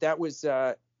was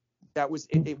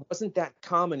it wasn't that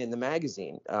common in the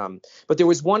magazine. But there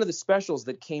was one of the specials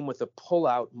that came with a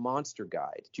pull-out monster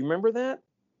guide. Do you remember that?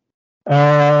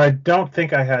 I don't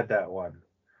think I had that one.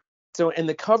 So, and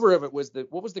the cover of it was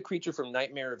what was the creature from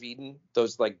Nightmare of Eden?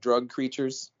 Those like drug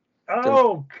creatures.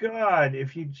 Oh God!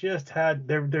 If you just had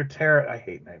they're terror. I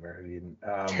hate Nightmare of Eden.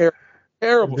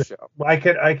 Terrible show. I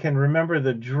can remember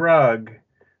the drug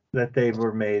that they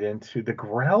were made into. The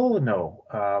Grell? No.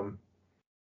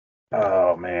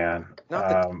 Oh man. Not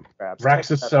the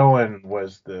Raxasoin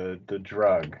was the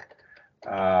drug.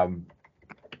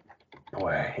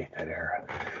 Boy, I hate that era.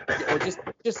 Or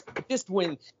just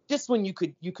when you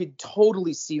could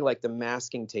totally see like the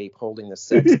masking tape holding the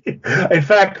set. In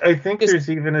fact, I think there's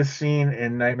even a scene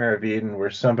in Nightmare of Eden where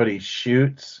somebody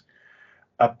shoots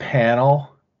a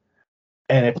panel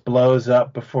and it blows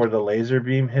up before the laser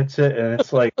beam hits it, and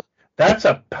it's like, that's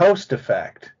a post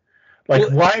effect.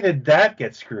 Like, why did that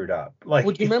get screwed up? Like,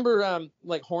 would you remember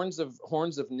like Horns of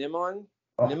Nimon?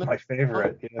 Oh, my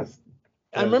favorite. Yes.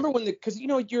 I remember because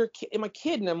I'm a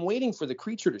kid and I'm waiting for the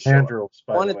creature to show up.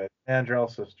 By the way. Mandrell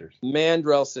sisters.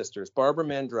 Mandrell sisters. Barbara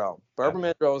Mandrell.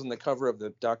 Mandrell is on the cover of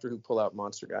the Doctor Who Pull-Out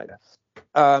Monster Guide.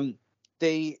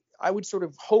 I would sort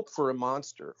of hope for a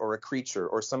monster or a creature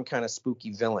or some kind of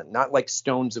spooky villain, not like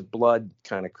Stones of Blood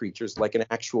kind of creatures, like an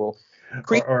actual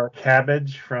creature. Or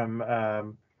Cabbage from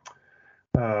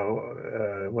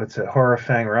what's it? Horror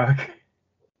Fang Rock.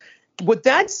 But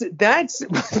that's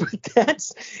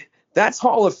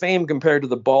Hall of Fame compared to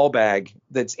the ball bag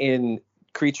that's in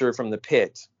Creature from the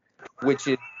Pit, which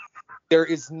is, there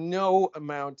is no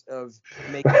amount of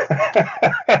makeup.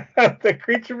 The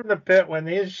Creature from the Pit, when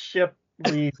his ship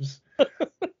leaves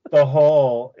the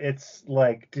hole, it's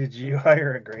like, did you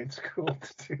hire a grade school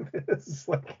to do this?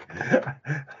 Like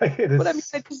it is. But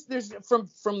there's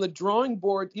from the drawing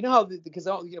board, how, because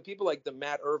people like the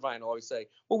Matt Irvine always say,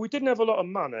 well, we didn't have a lot of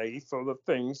money for the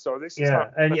thing, so this is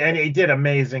and he did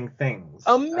amazing things.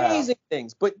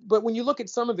 Things. But when you look at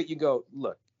some of it, you go,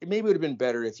 look, maybe it would have been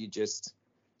better if you just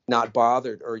not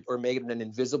bothered or made it an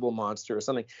invisible monster or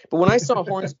something. But when I saw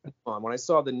Horns of Nimon, when I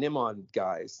saw the Nimon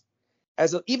guys,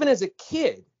 even as a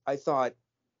kid, I thought,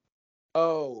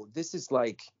 oh, this is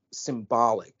like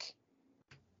symbolic.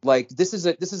 Like this is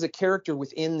a character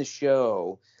within the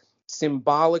show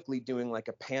symbolically doing like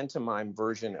a pantomime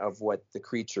version of what the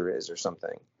creature is or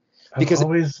something. Because I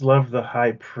always loved the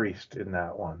High Priest in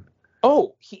that one.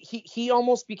 Oh, he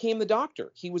almost became the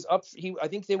Doctor. He was up. I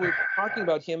think they were talking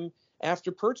about him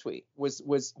after Pertwee. Was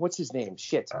what's his name?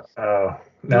 Shit. No,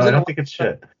 I don't think it's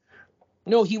shit.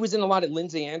 No, he was in a lot of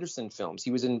Lindsay Anderson films. He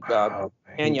was in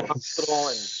Anya Hospital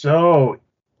and so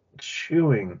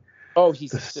chewing. Oh,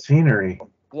 he's the scenery.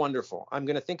 Wonderful. I'm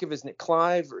going to think of his name,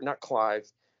 Clive, or not Clive.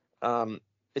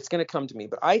 It's going to come to me,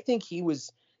 but I think he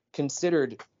was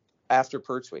considered after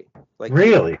Pertwee. Like,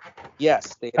 really?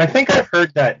 Yes. I think I've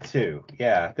heard that too.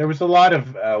 Yeah, there was a lot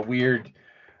of weird.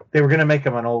 They were going to make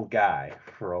him an old guy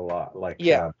for a lot. Like,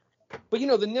 yeah. But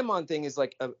the Nimon thing is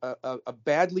like a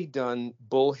badly done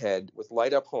bullhead with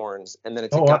light up horns, and then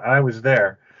it's a guy. I was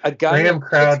there. A guy. Graham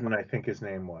Crowden, I think his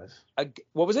name was.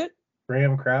 What was it?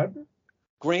 Graham Crowden.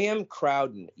 Graham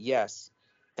Crowden, yes.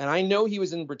 And I know he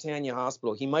was in Britannia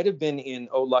Hospital. He might have been in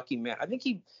Oh Lucky Man. I think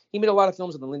he made a lot of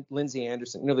films with Lindsay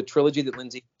Anderson. The trilogy that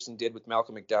Lindsay Anderson did with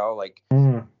Malcolm McDowell, like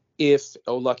If,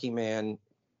 Oh Lucky Man,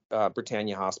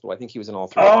 Britannia Hospital. I think he was in all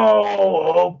three.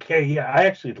 Oh, okay. Yeah, I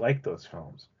actually like those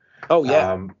films. Oh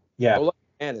yeah. Yeah. Oh Lucky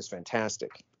Man is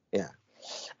fantastic. Yeah.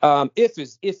 If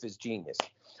is genius.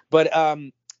 But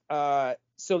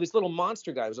so this little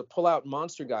monster guy was a pull-out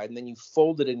monster guy, and then you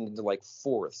folded it into like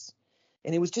fourths.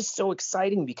 And it was just so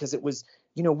exciting because it was,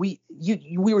 we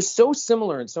were so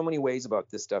similar in so many ways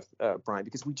about this stuff, Brian,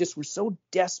 because we just were so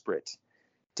desperate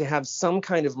to have some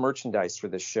kind of merchandise for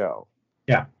this show.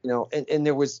 Yeah. And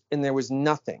there was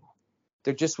nothing.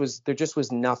 There just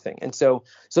was nothing. And so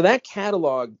that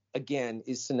catalog again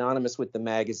is synonymous with the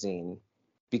magazine,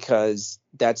 because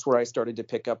that's where I started to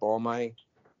pick up all my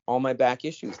back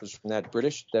issues was from that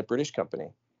British company.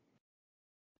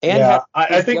 And yeah,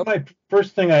 I think my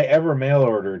first thing I ever mail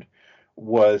ordered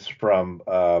was from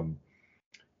the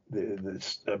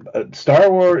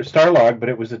Starlog, but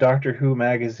it was a Doctor Who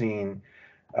magazine,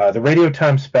 the Radio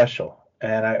Time special,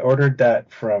 and I ordered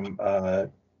that from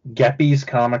Geppi's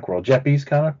Comic World.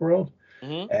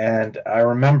 Mm-hmm. And I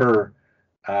remember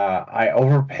I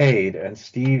overpaid, and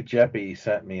Steve Geppi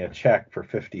sent me a check for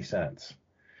 50 cents,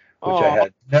 which I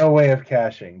had no way of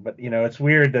cashing. But it's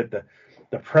weird that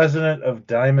the president of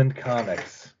Diamond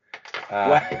Comics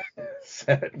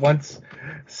once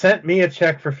sent me a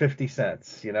check for 50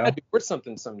 cents, That'd be worth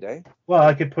something someday. Well,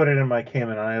 I could put it in my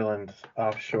Cayman Island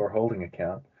offshore holding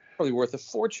account. Probably worth a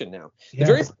fortune now. Yeah. The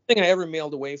very first thing I ever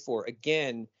mailed away for,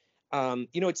 again,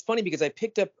 it's funny because I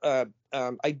picked up,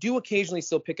 I do occasionally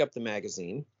still pick up the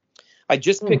magazine. I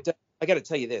just picked up, I got to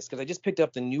tell you this, because I just picked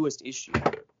up the newest issue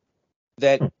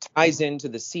that ties into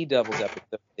the Sea Devils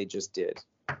episode they just did.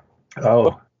 Oh.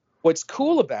 But what's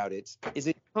cool about it is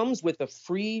it comes with a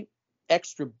free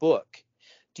extra book.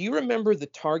 Do you remember the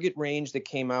Target range that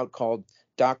came out called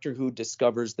Doctor Who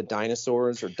Discovers the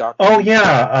Dinosaurs or Doctor? Oh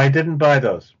yeah, I didn't buy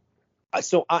those.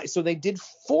 So they did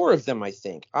 4 of them, I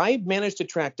think. I managed to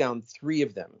track down 3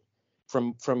 of them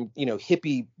from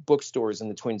hippie bookstores in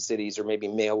the Twin Cities, or maybe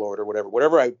mail order,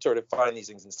 whatever I sort of find these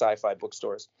things in sci-fi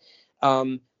bookstores.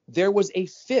 There was a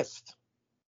 5th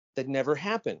that never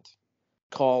happened,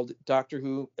 called Doctor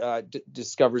Who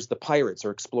Discovers the Pirates,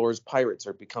 or Explores Pirates,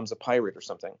 or Becomes a Pirate, or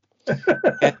something.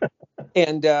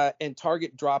 and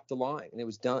Target dropped the line, and it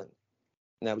was done,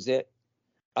 and that was it.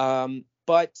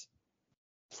 But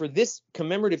for this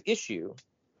commemorative issue,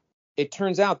 it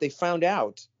turns out they found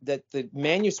out that the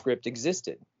manuscript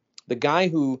existed. The guy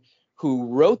who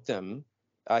wrote them,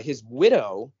 his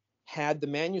widow, had the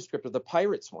manuscript of the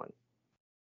Pirates one,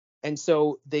 and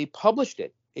so they published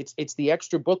it. It's the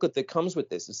extra booklet that comes with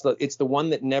this. It's the one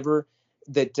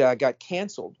that got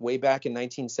canceled way back in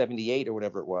 1978 or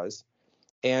whatever it was,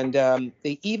 and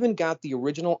they even got the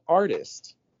original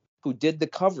artist who did the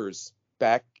covers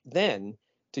back then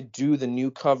to do the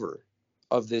new cover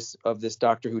of this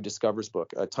Doctor Who Discovers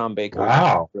book, Tom Baker.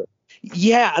 Wow.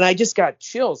 Yeah, and I just got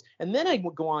chills. And then I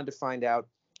would go on to find out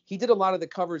he did a lot of the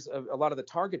covers of a lot of the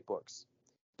Target books.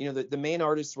 The main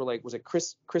artists were was it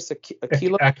Chris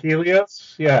Achilleos?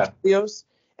 Achilleos, yeah. Achilleos.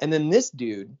 And then this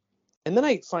dude. And then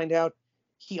I find out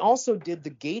he also did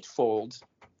the gatefold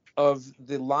of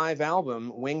the live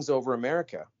album Wings Over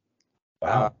America.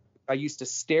 Wow. I used to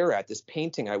stare at this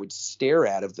painting. I would stare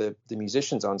at of the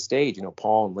musicians on stage,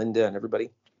 Paul and Linda and everybody,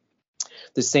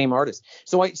 the same artist.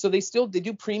 So they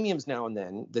do premiums now and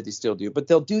then that they still do, but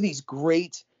they'll do these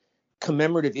great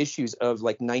commemorative issues of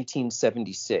like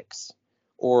 1976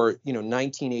 or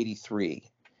 1983,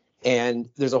 and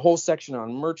there's a whole section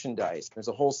on merchandise. There's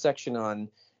a whole section on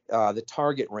the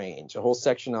Target range, a whole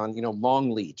section on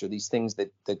Longleat, or these things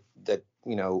that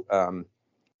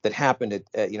happened at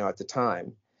the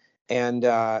time. And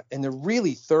they're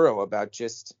really thorough about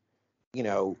just,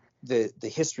 the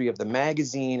history of the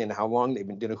magazine and how long they've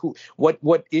been doing,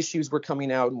 what issues were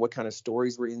coming out and what kind of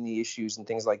stories were in the issues and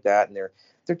things like that. And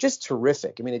they're just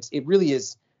terrific. I mean, it really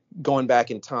is going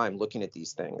back in time, looking at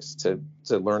these things to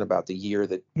learn about the year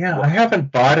that. Yeah, I haven't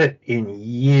bought it in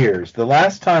years. The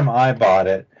last time I bought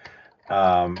it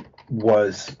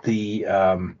was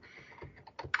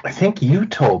I think you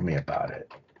told me about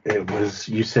it. it was,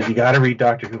 you said you got to read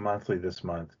Doctor Who Monthly this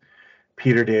month.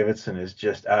 Peter Davidson is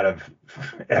just out of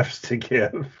F's to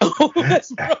give. Oh,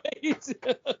 that's right.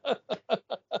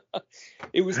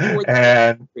 It was toward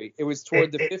and the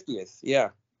 50th. Yeah.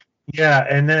 Yeah,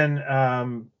 and then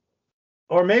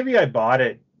or maybe I bought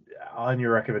it on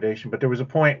your recommendation, but there was a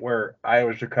point where I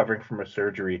was recovering from a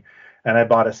surgery and I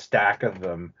bought a stack of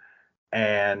them,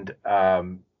 and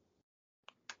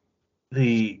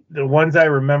the ones I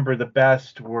remember the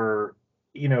best were,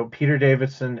 Peter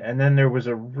Davidson, and then there was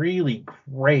a really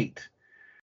great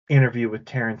interview with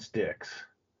Terrence Dicks.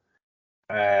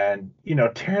 And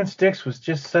Terrence Dicks was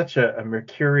just such a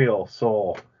mercurial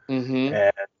soul. Mm-hmm.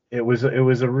 And it was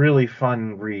a really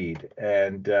fun read.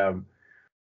 And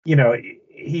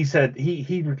he said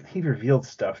he revealed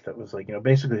stuff that was like,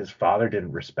 basically his father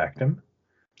didn't respect him.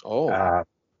 Oh.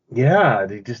 Yeah,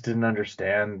 they just didn't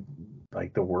understand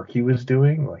like the work he was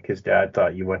doing. Like his dad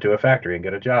thought you went to a factory and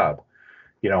get a job,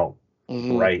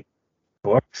 Mm-hmm. write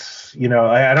books.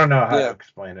 I don't know how to Yeah.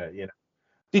 explain it.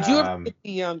 Did you ever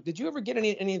get did you ever get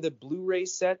any of the Blu-ray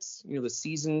sets? The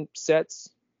season sets?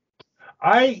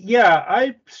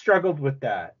 I struggled with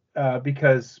that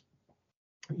because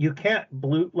you can't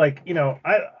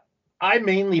I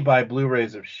mainly buy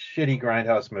Blu-rays of shitty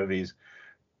grindhouse movies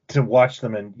to watch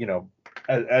them in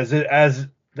as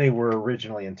they were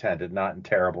originally intended, not in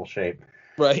terrible shape.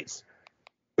 Right.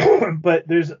 But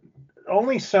there's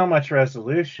only so much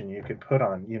resolution you could put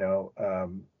on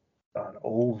on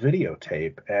old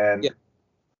videotape, and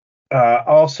Yeah.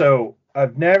 also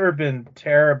I've never been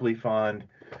terribly fond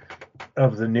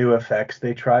of the new effects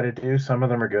they try to do. Some of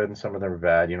them are good and some of them are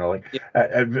bad. Yeah.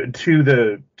 To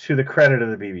the credit of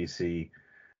the BBC,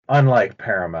 unlike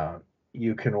Paramount,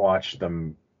 you can watch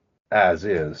them as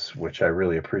is, which I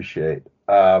really appreciate.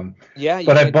 Yeah.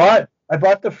 But I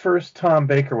bought the first Tom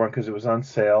Baker one because it was on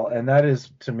sale, and that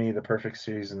is to me the perfect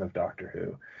season of Doctor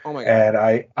Who. Oh my God. And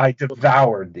I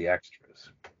devoured the extras.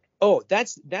 Oh,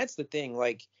 that's the thing.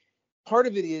 Like, part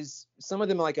of it is some of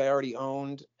them like I already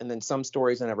owned, and then some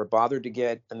stories I never bothered to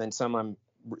get, and then some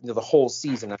the whole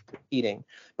season I'm repeating.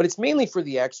 But it's mainly for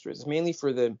the extras. It's mainly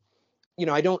for the,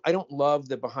 I don't love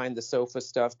the behind the sofa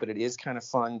stuff, but it is kind of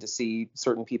fun to see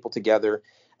certain people together.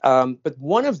 But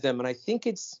one of them, and I think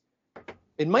it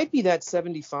might be that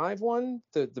 75 one,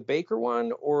 the Baker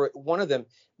one, or one of them.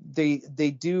 They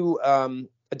do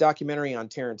a documentary on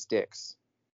Terrence Dicks.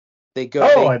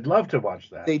 I'd love to watch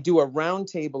that. They do a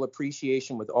roundtable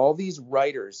appreciation with all these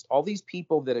writers, all these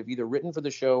people that have either written for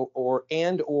the show or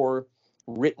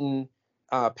written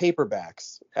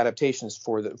paperbacks adaptations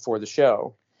for the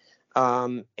show,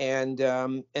 and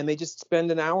they just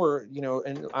spend an hour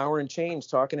and change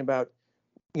talking about,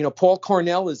 Paul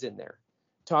Cornell is in there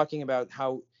talking about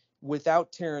how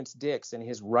without Terrence Dicks and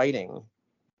his writing,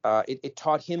 it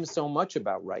taught him so much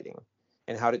about writing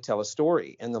and how to tell a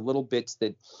story, and the little bits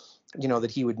that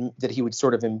that he would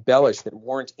sort of embellish that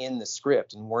weren't in the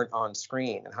script and weren't on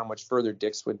screen, and how much further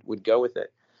Dix would go with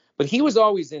it. But he was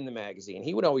always in the magazine.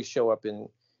 He would always show up in,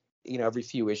 every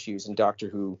few issues in Doctor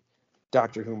Who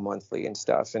Monthly and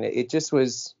stuff. And it just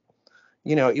was,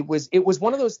 it was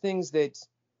one of those things that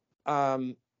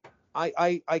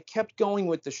I kept going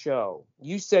with the show.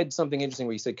 You said something interesting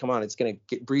where you said, come on, it's going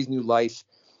to breathe new life.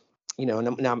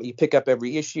 Now you pick up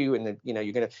every issue, and then,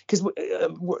 you're going to, because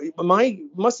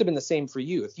must have been the same for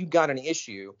you. If you got an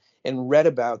issue and read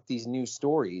about these new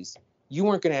stories, you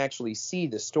weren't going to actually see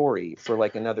the story for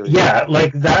like another year.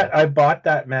 Like that. I bought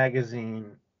that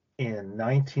magazine in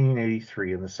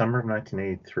 1983, in the summer of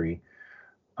 1983.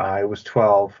 I was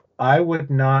 12. I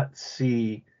would not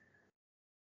see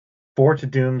Four to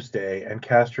Doomsday and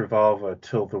Castrovalva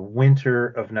till the winter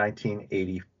of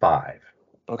 1985.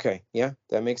 Okay, yeah,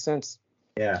 that makes sense.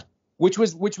 Yeah. Which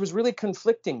was really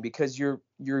conflicting, because you're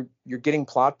getting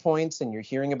plot points and you're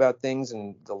hearing about things,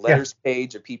 and the letters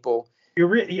page of people.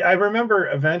 I remember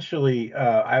eventually,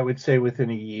 I would say within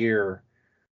a year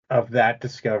of that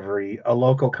discovery, a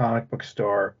local comic book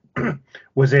store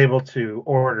was able to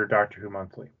order Doctor Who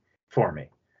Monthly for me.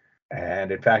 And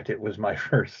in fact, it was my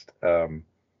first and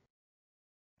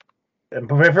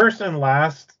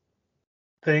last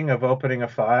thing of opening a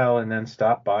file and then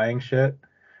stop buying shit,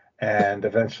 and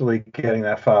eventually getting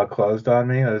that file closed on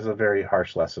me. It was a very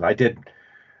harsh lesson. I did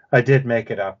make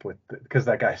it up with, because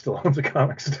that guy still owns a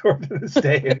comic store to this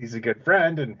day, and he's a good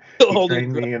friend, and he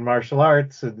trained me in martial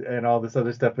arts and all this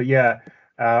other stuff. But yeah,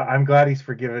 I'm glad he's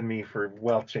forgiven me for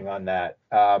welching on that.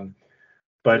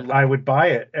 But I would buy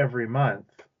it every month.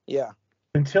 Yeah.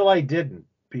 Until I didn't,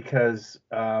 because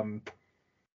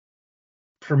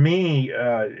for me,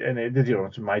 and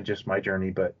it's my journey,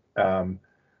 but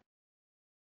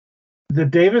The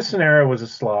Davison era was a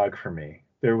slog for me.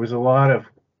 There was a lot of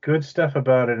good stuff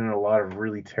about it and a lot of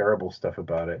really terrible stuff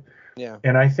about it. Yeah.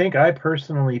 And I think I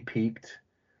personally peaked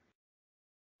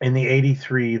in the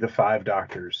 83 The Five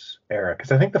Doctors era,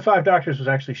 because I think The Five Doctors was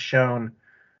actually shown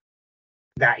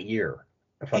that year,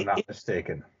 if I'm not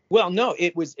mistaken. Well, no,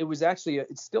 it was actually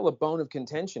it's still a bone of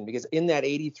contention, because in that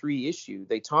 83 issue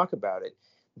they talk about it.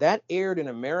 That aired in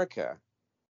America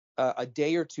a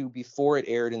day or two before it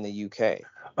aired in the UK.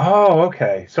 Oh,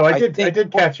 okay. So I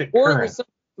did catch it Or current. it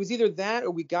was either that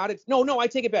or we got it. No, I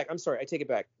take it back. I'm sorry, I take it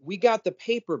back. We got the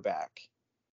paperback.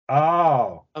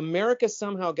 Oh. America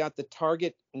somehow got the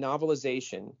Target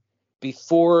novelization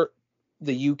before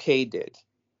the UK did,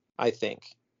 I think.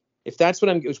 If that's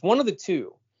what it was one of the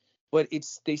two. But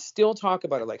they still talk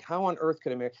about it, like, how on earth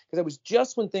could America? Because it was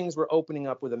just when things were opening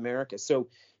up with America. So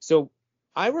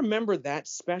I remember that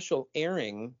special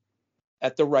airing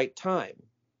at the right time,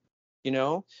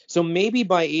 So maybe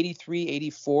by 83,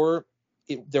 84,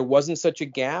 there wasn't such a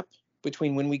gap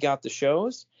between when we got the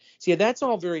shows. See, that's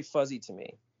all very fuzzy to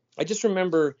me. I just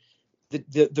remember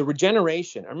the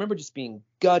regeneration. I remember just being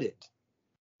gutted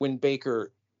when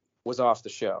Baker was off the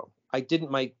show.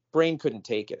 My brain couldn't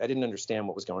take it. I didn't understand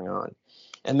what was going on.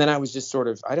 And then I was just sort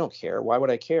of, I don't care. Why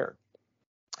would I care?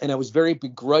 And I was very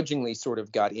begrudgingly sort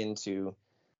of got into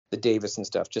the Davison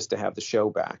stuff just to have the show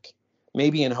back,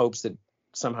 maybe in hopes that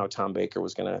somehow Tom Baker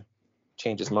was going to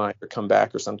change his mind or come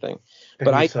back or something.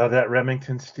 But I saw that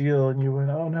Remington Steele and you went,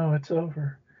 oh no, it's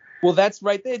over. Well, that's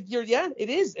right there. Yeah, it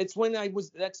is. It's when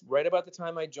that's right about the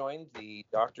time I joined the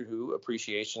Doctor Who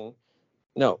Appreciation.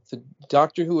 No, the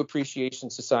Doctor Who Appreciation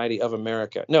Society of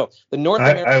America. No, the North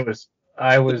American.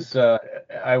 I was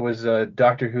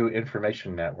Doctor Who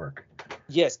Information Network.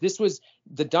 Yes, this was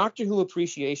the Doctor Who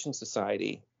Appreciation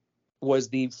Society was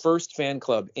the first fan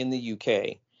club in the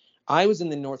UK. I was in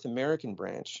the North American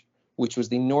branch, which was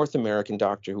the North American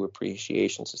Doctor Who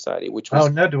Appreciation Society, which was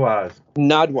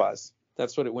Nadwas.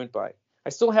 That's what it went by. I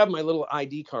still have my little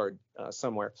ID card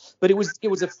somewhere, but it was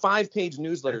a 5-page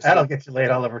newsletter. That'll get you laid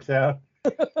all over town.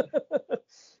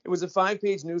 It was a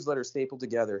 5-page newsletter stapled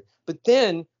together. But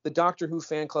then the Doctor Who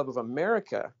Fan Club of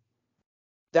America,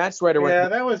 that's right around. Yeah,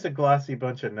 that was a glossy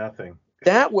bunch of nothing.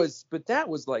 That was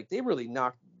like they really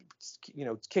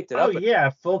kicked it up. Oh yeah,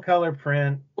 full color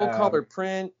print.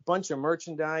 Bunch of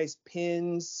merchandise,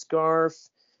 pins, scarf,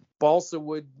 balsa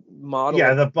wood model.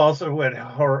 Yeah, the balsa wood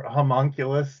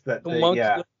homunculus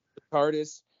the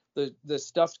TARDIS, the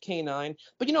stuffed canine.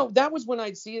 But that was when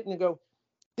I'd see it and go,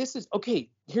 this is okay.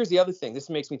 Here's the other thing. This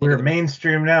makes me think. We're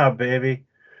mainstream now, baby.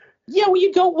 Yeah, well,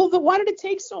 you go. Well, why did it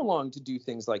take so long to do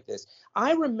things like this?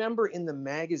 I remember in the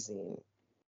magazine,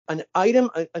 an item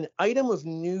of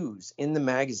news in the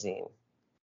magazine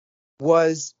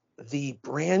was the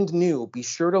brand new. Be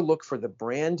sure to look for the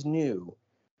brand new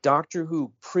Doctor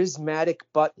Who prismatic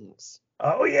buttons.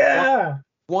 Oh yeah.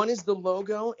 One is the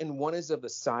logo and one is of the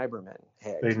Cybermen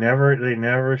head. They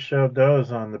never showed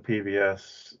those on the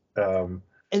PBS.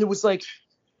 And it was like,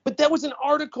 but that was an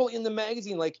article in the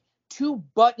magazine, like 2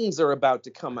 buttons are about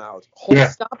to come out.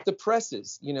 Stop the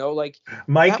presses, like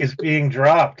Mike is being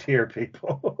dropped here,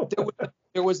 people.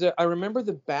 there was I remember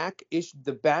the back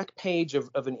page of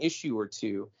an issue or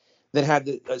two that had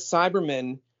the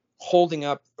Cybermen holding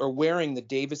up or wearing the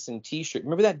Davison T-shirt.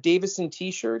 Remember that Davison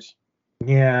T-shirt?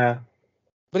 Yeah.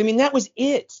 But I mean, that was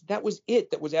it. That was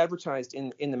advertised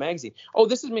in the magazine. Oh,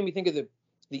 this has made me think of the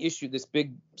issue, this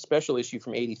big special issue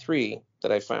from 83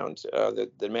 that I found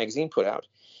that the magazine put out.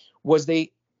 Was I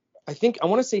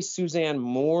want to say Suzanne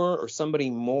Moore or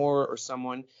somebody Moore or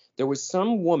someone. There was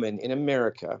some woman in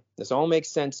America, this all makes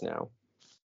sense now,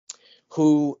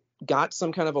 who got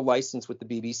some kind of a license with the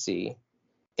BBC,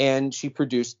 and she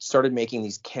started making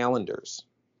these calendars.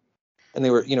 And they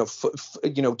were,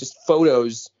 just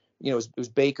photos. It was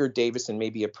Baker, Davison,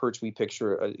 maybe a Pertwee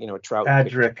picture, a Trout.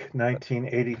 Adric,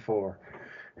 1984.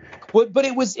 But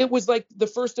it was like the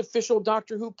first official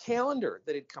Doctor Who calendar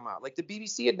that had come out. Like the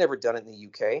BBC had never done it in the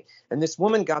UK, and this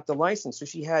woman got the license. So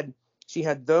she had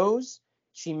those.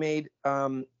 She made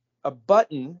a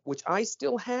button, which I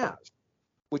still have,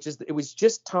 it was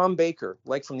just Tom Baker,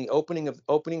 like from the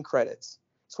opening credits.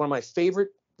 It's one of my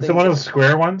favorite things. Is it one of the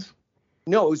square ones?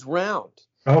 No, it was round.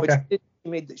 Okay.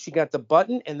 But she got the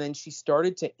button, and then she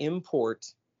started to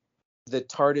import the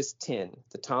TARDIS tin,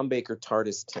 the Tom Baker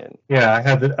TARDIS tin. Yeah,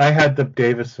 I had the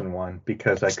Davison one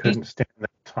because I couldn't stand that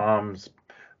Tom's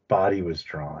body was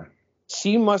drawn.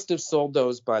 She must have sold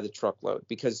those by the truckload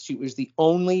because she was the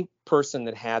only person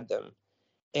that had them.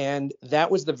 And that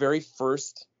was the very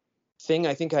first thing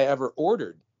I think I ever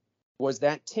ordered was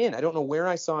that tin. I don't know where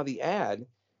I saw the ad,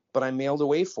 but I mailed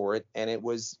away for it, and it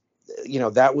was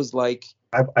that was like.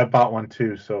 I bought one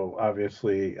too, so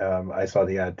obviously I saw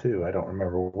the ad too. I don't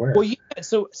remember where. Well, yeah,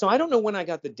 so I don't know when I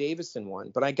got the Davison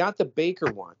one, but I got the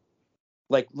Baker one.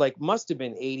 Like must have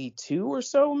been 82 or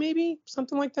so, maybe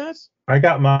something like that. I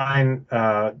got mine.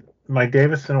 My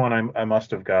Davison one I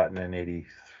must have gotten in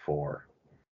 '84.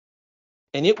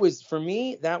 And it was, for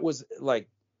me, that was like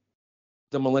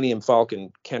the Millennium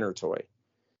Falcon Kenner toy,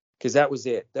 because that was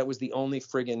it. That was the only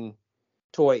friggin'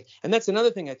 toy. And that's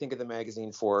another thing I think of the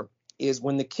magazine for, is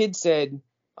when the kid said,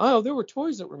 "Oh, there were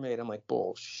toys that were made." I'm like,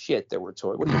 bullshit, there were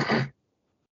toys. What are you talking about?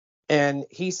 And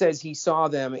he says he saw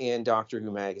them in Doctor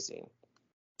Who magazine.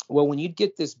 Well, when you'd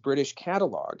get this British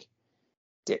catalog,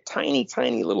 tiny,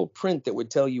 tiny little print that would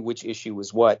tell you which issue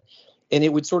was what, and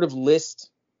it would sort of list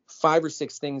 5 or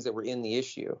 6 things that were in the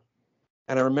issue.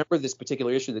 And I remember this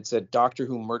particular issue that said Doctor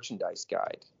Who merchandise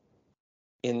guide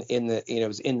in the, it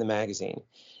was in the magazine,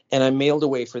 and I mailed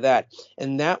away for that.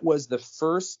 And that was the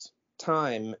first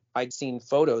time I'd seen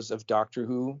photos of Doctor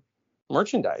Who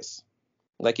merchandise.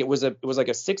 Like it was like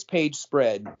a 6-page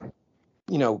spread,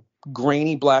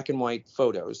 grainy black and white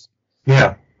photos.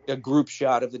 Yeah. A group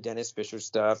shot of the Dennis Fisher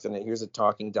stuff, and here's a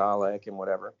talking Dalek and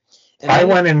whatever. And I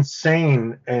went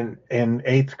insane in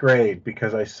 8th grade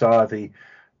because I saw the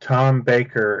Tom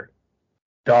Baker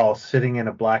doll sitting in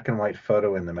a black and white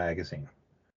photo in the magazine,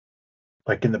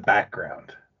 like in the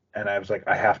background. And I was like,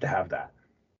 I have to have that.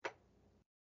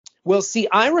 Well, see,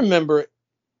 I remember,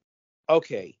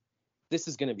 okay, this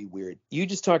is going to be weird. You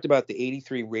just talked about the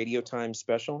 83 Radio Times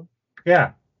special.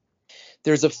 Yeah.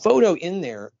 There's a photo in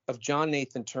there of John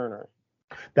Nathan Turner.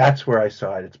 That's where I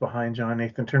saw it. It's behind John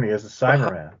Nathan Turner. He has a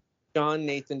Cyberman. John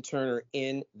Nathan Turner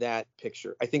in that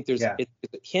picture. I think there's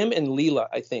it's him and Leela,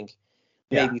 I think,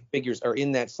 maybe figures are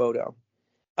in that photo.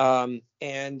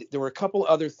 And there were a couple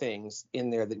other things in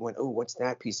there that went, oh, what's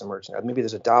that piece of merchandise? Maybe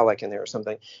there's a Dalek in there or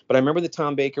something. But I remember that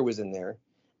Tom Baker was in there.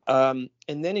 And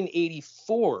then in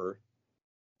 84,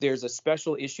 there's a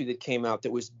special issue that came out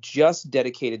that was just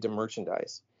dedicated to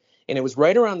merchandise. And it was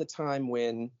right around the time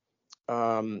when,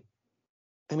 the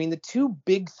 2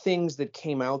 big things that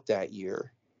came out that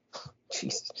year,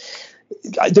 Jesus,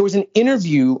 there was an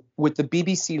interview with the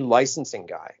BBC licensing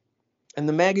guy, and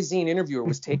the magazine interviewer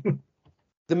was taking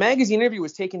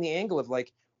the angle of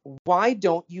like, why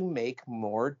don't you make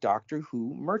more Doctor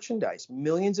Who merchandise?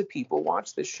 Millions of people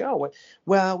watch this show.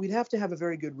 Well, we'd have to have a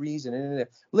very good reason.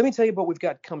 Let me tell you about what we've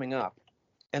got coming up.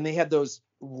 And they had those,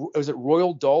 was it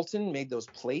Royal Dalton made those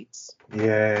plates?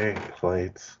 Yay,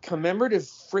 plates. Commemorative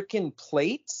frickin'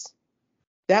 plates.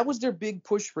 That was their big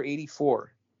push for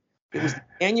 84. It was the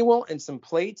annual and some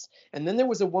plates. And then there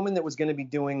was a woman that was going to be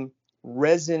doing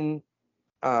resin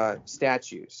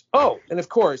statues. Oh, and of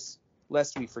course,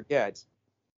 lest we forget,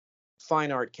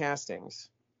 fine art castings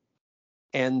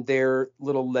and their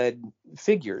little lead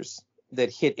figures that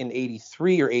hit in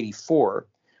 83 or 84,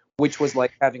 which was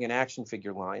like having an action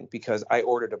figure line, because I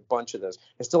ordered a bunch of those.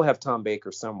 I still have Tom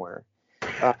Baker somewhere.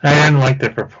 I didn't like the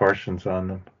proportions on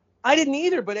them. I didn't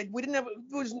either, but we didn't have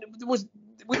we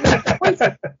didn't have choice.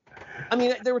 I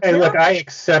mean, there were. Hey, look, I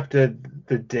accepted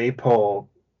the Daypole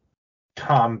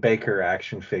Tom Baker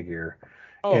action figure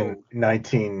in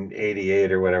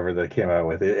 1988 or whatever they came out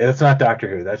with. It's not Doctor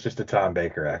Who. That's just a Tom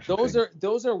Baker action figure.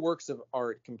 Those are works of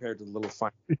art compared to the little fine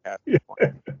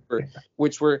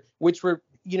which were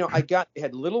I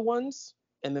had little ones,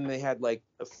 and then they had like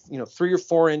 3 or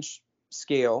 4 inch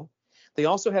scale. They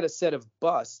also had a set of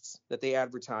busts that they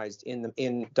advertised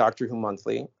in Doctor Who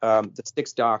Monthly, the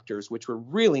 6 Doctors, which were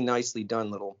really nicely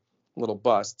done little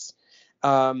busts.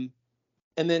 And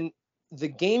then the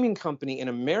gaming company in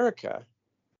America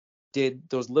did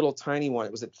those little tiny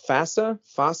ones. Was it FASA?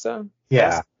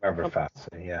 Yeah, I remember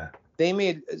FASA, yeah. They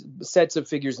made sets of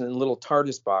figures in little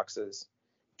TARDIS boxes,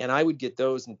 and I would get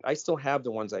those, and I still have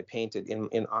the ones I painted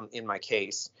in my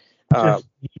case. You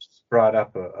just brought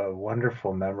up a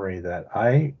wonderful memory that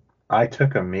I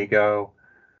took Amigo,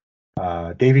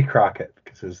 Davy Crockett,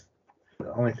 because it's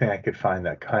the only thing I could find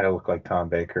that kind of looked like Tom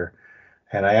Baker,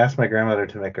 and I asked my grandmother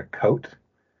to make a coat,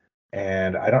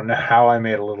 and I don't know how I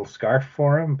made a little scarf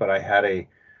for him, but I had a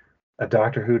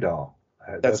Doctor Who doll.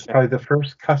 That's probably the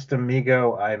first custom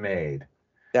Amigo I made.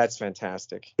 That's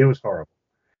fantastic. It was horrible.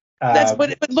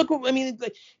 But look, I mean,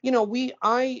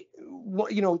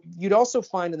 you'd also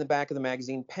find in the back of the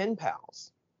magazine pen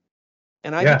pals,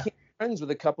 and I became friends with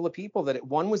a couple of people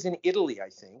one was in Italy, I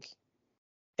think,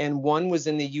 and one was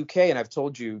in the UK, and I've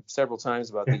told you several times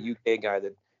about the UK guy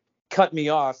that cut me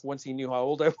off once he knew how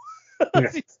old I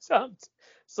was. He stopped.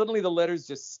 Suddenly the letters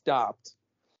just stopped,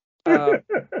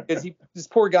 because this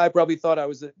poor guy probably thought I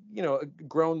was a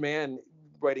grown man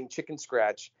writing chicken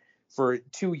scratch. for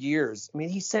 2 years. I mean,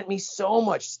 he sent me so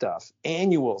much stuff,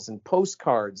 annuals and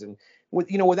postcards, and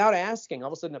without asking, all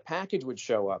of a sudden a package would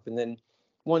show up, and then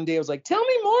one day I was like, "Tell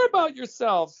me more about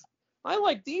yourself. I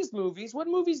like these movies. What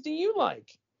movies do you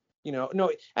like?"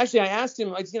 No, actually, I asked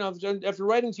him, like, after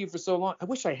writing to you for so long, I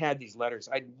wish I had these letters.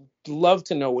 I'd love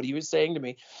to know what he was saying to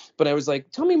me, but I was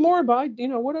like, "Tell me more about,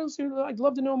 what else? I'd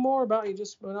love to know more about you.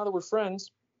 Just now that we're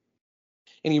friends."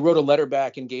 And he wrote a letter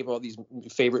back and gave all these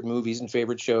favorite movies and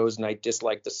favorite shows, and I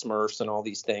disliked the Smurfs and all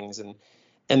these things, and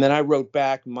then I wrote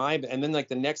back and then like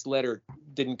the next letter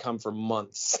didn't come for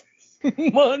months,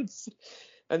 months,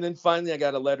 and then finally I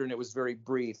got a letter, and it was very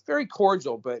brief, very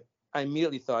cordial, but I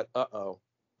immediately thought, uh-oh.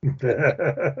 He's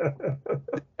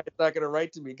not going to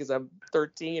write to me because I'm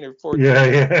 13 or 14.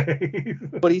 Yeah.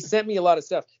 But he sent me a lot of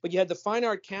stuff. But you had the fine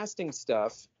art casting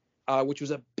stuff, which was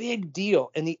a big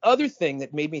deal. And the other thing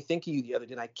that made me think of you the other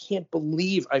day, and I can't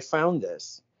believe I found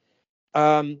this.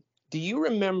 Do you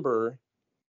remember,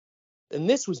 and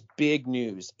this was big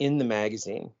news in the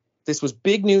magazine. This was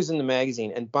big news in the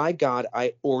magazine. And by God,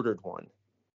 I ordered one.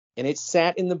 And it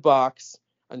sat in the box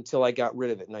until I got rid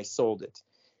of it and I sold it.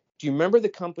 Do you remember the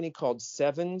company called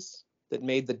Sevens that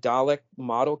made the Dalek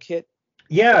model kit?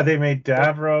 Yeah, they made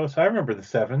Davros. I remember the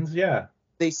Sevens. Yeah.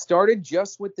 They started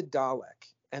just with the Dalek,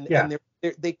 and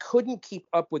they couldn't keep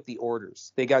up with the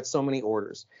orders. They got so many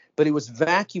orders, but it was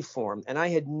vacuum formed, and I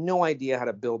had no idea how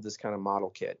to build this kind of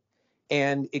model kit.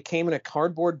 And it came in a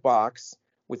cardboard box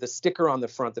with a sticker on the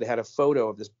front that had a photo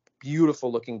of this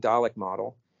beautiful looking Dalek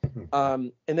model.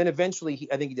 And then eventually,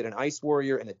 I think he did an Ice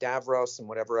Warrior and a Davros and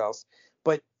whatever else.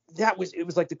 But it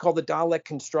was like called the Dalek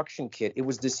construction kit. It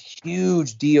was this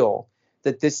huge deal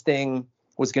that this thing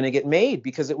was going to get made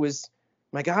because it was,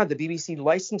 my God, the BBC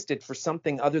licensed it for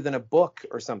something other than a book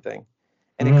or something.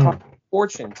 And it cost a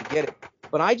fortune to get it.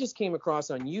 But I just came across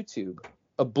on YouTube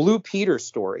a Blue Peter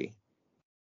story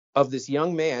of this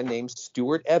young man named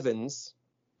Stuart Evans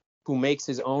who makes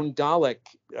his own Dalek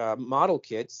model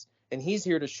kits. And he's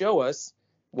here to show us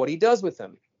what he does with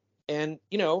them. And,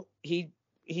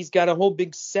 he's got a whole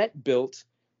big set built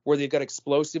where they've got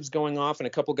explosives going off and a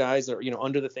couple guys are,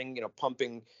 under the thing,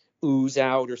 pumping ooze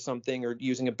out or something or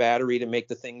using a battery to make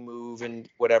the thing move and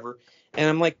whatever. And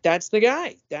I'm like, that's the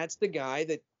guy. That's the guy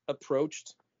that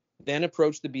approached the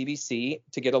BBC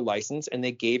to get a license, and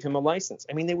they gave him a license.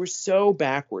 I mean, they were so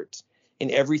backwards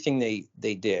in everything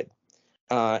they did.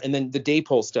 And then the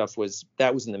Daypole stuff was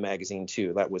in the magazine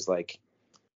too. That was like,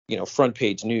 front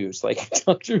page news, like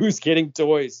Doctor Who's getting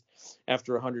toys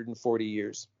after 140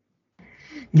 years.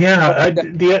 Yeah,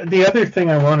 the other thing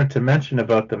I wanted to mention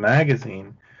about the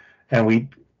magazine, and we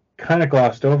kind of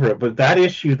glossed over it, but that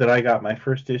issue that I got, my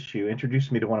first issue,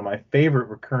 introduced me to one of my favorite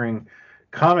recurring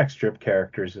comic strip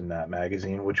characters in that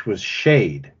magazine, which was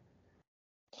Shade.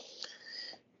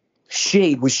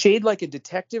 Shade? Was Shade like a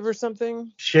detective or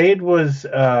something? Shade was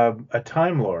a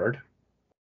Time Lord,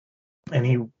 and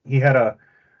he had a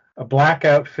black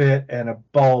outfit and a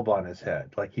bulb on his head,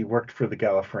 like he worked for the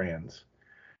Gallifreyans.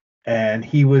 And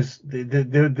he was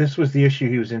this was the issue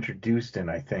he was introduced in,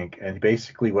 I think. And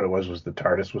basically what it was the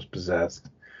TARDIS was possessed,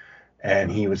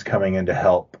 and he was coming in to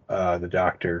help the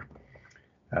Doctor,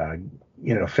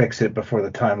 fix it before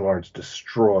the Time Lords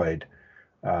destroyed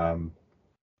the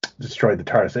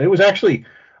TARDIS. And it was actually,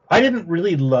 I didn't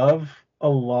really love a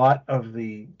lot of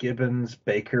the Gibbons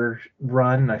Baker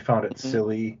run. I found it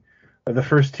silly. The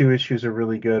first two issues are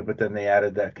really good, but then they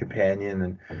added that companion,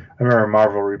 and I remember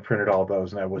Marvel reprinted all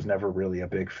those, and I was never really a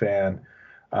big fan.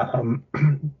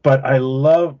 But I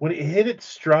love when it hit its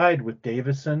stride with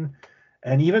Davison,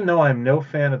 and even though I'm no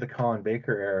fan of the Colin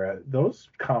Baker era, those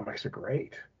comics are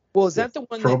great. Well, is that the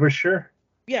one? Frobisher?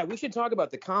 Yeah, we should talk about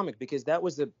the comic because that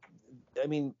was correct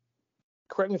me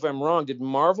if I'm wrong. Did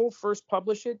Marvel first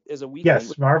publish it as a weekly?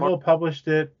 Yes, Marvel published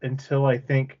it until I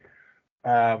think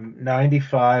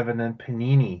 95, and then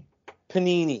Panini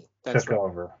that's took right.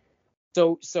 over.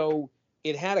 So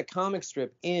it had a comic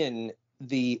strip in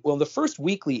the first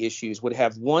weekly issues would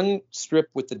have one strip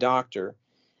with the Doctor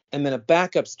and then a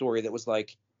backup story that was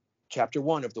like chapter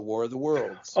 1 of the War of the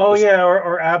Worlds. Oh yeah,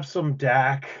 or Absom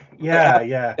Dak.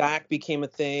 Yeah. Dak became a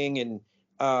thing, and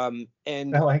I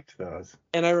liked those.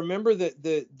 And I remember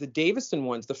the Davison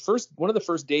ones. One of the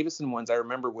first Davison ones I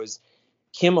remember was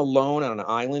him alone on an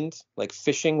island, like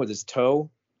fishing with his toe,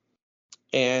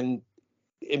 and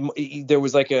there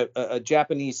was like a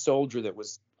Japanese soldier that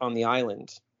was on the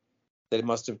island that it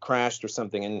must have crashed or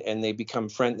something, and they become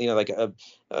friends, like a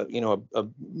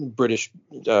British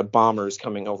bomber is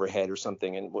coming overhead or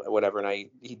something, and whatever, and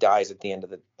he dies at the end of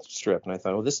the strip, and I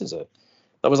thought,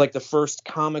 that was like the first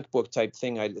comic book type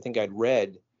thing I think I'd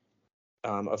read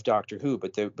of Doctor Who,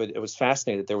 but it was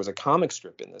fascinating that there was a comic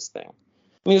strip in this thing.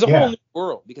 I mean, it was a Yeah. whole new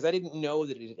world because I didn't know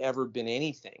that it had ever been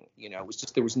anything. It was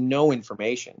just there was no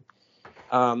information.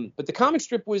 But the comic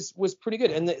strip was pretty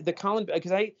good, and the Colin,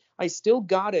 because I still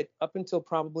got it up until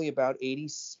probably about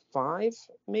 85,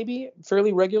 maybe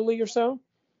fairly regularly or so,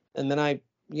 and then I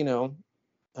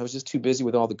was just too busy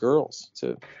with all the girls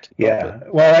to keep up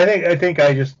with. Well, I think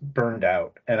I just burned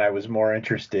out, and I was more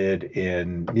interested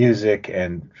in music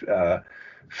and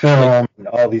film and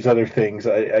all these other things.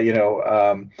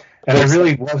 And I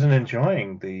really wasn't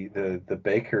enjoying the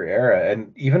Baker era.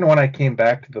 And even when I came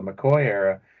back to the McCoy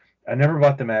era, I never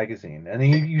bought the magazine, and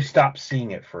then you stop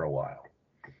seeing it for a while.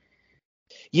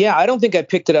 Yeah, I don't think I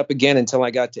picked it up again until I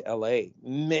got to LA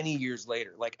many years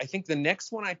later. Like, I think the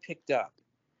next one I picked up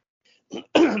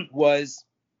was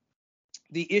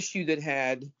the issue that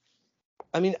had,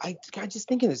 I mean, I just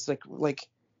thinking this like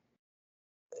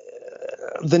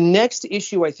the next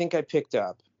issue I think I picked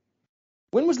up.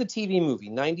 When was the TV movie?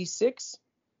 96?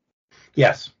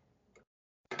 Yes.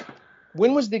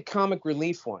 When was the comic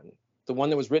relief one? The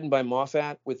one that was written by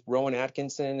Moffat with Rowan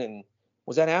Atkinson, and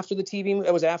was that after the TV?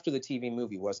 It was after the TV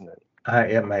movie, wasn't it?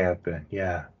 It may have been,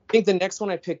 yeah. I think the next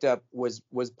one I picked up was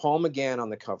Paul McGann on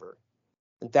the cover.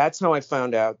 And that's how I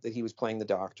found out that he was playing the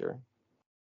Doctor.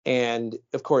 And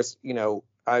of course,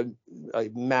 I'm a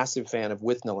massive fan of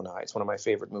With Nil and I. It's one of my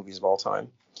favorite movies of all time.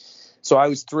 So I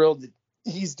was thrilled that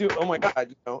he's doing, oh my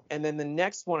God, And then the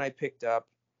next one I picked up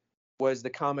was the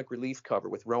comic relief cover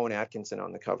with Rowan Atkinson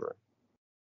on the cover.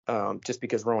 Just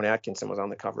because Rowan Atkinson was on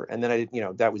the cover. And then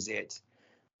that was it.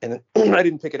 And then I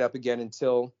didn't pick it up again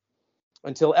until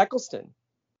Eccleston.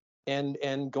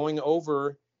 And going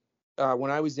over when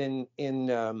I was in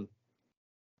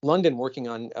London working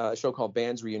on a show called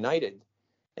Bands Reunited,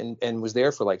 and was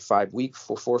there for like 5 weeks,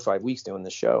 for 4 or 5 weeks doing the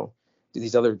show,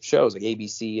 these other shows like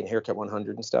ABC and Haircut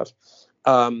 100 and stuff.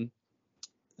 Was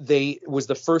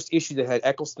the first issue that had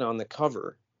Eccleston on the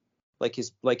cover, like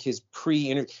his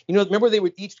pre-interview. Remember they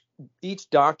would each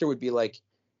Doctor would be like,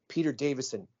 Peter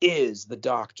Davison is the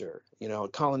Doctor.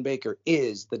 Colin Baker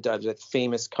is that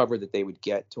famous cover that they would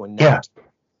get to announce.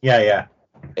 Yeah.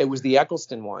 It was the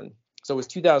Eccleston one. So it was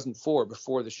 2004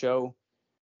 before the show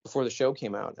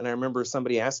came out. And I remember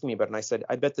somebody asking me about it, and I said,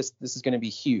 I bet this is going to be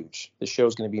huge. The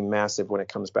show's going to be massive when it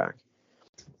comes back.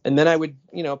 And then I would,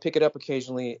 pick it up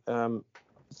occasionally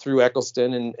through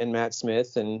Eccleston and Matt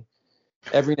Smith, and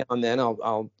every now and then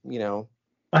I'll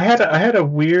I had a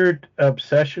weird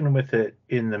obsession with it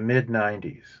in the mid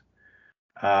 90s.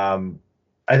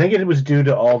 I think it was due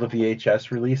to all the VHS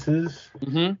releases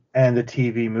and the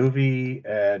TV movie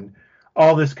and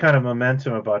all this kind of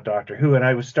momentum about Doctor Who. And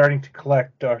I was starting to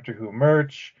collect Doctor Who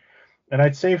merch. And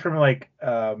I'd say from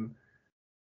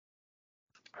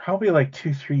probably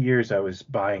 2-3 years, I was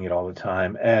buying it all the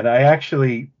time. And I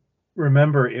actually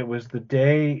remember it was the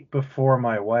day before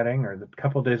my wedding, or the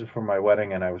couple of days before my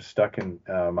wedding, and I was stuck in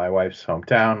my wife's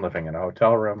hometown, living in a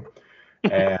hotel room.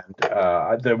 And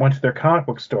I went to their comic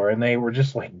book store, and they were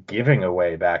just giving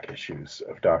away back issues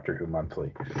of Doctor Who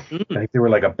Monthly. I think they were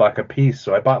 $1 a piece,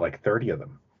 so I bought 30 of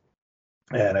them,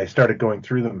 and I started going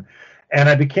through them, and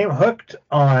I became hooked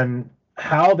on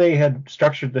how they had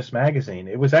structured this magazine.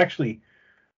 It was actually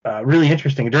really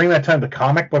interesting. During that time, the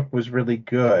comic book was really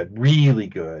good,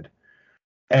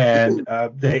 and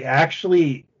they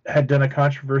actually had done a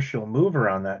controversial move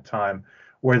around that time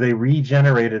where they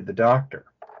regenerated the Doctor.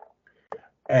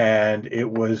 And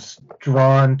it was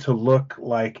drawn to look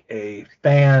like a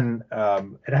fan.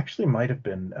 It actually might have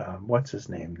been, what's his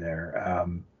name there?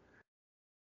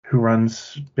 Who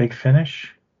runs Big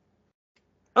Finish?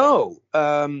 Oh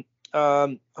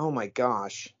my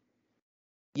gosh.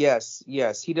 Yes.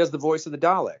 He does the voice of the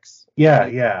Daleks.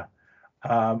 Yeah.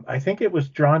 I think it was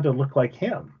drawn to look like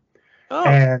him. Oh.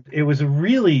 And it was a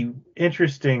really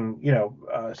interesting,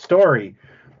 story.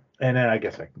 And then I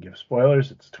guess I can give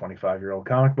spoilers. It's a 25-year-old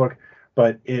comic book,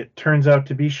 but it turns out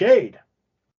to be Shade,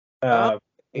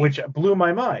 which blew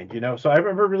my mind, So I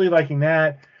remember really liking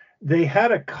that. They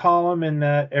had a column in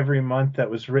that every month that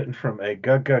was written from a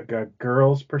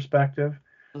girl's perspective.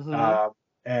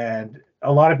 And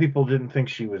a lot of people didn't think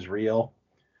she was real,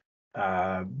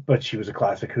 but she was a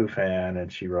classic Who fan,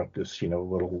 and she wrote this,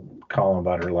 little column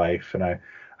about her life. And I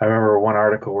remember one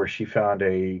article where she found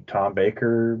a Tom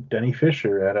Baker Denny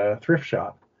Fisher at a thrift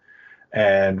shop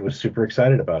and was super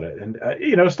excited about it. And,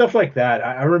 stuff like that.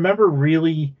 I remember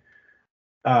really,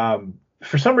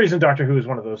 for some reason, Doctor Who is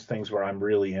one of those things where I'm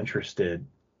really interested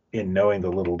in knowing the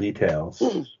little details.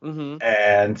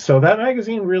 And so that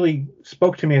magazine really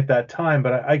spoke to me at that time.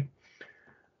 But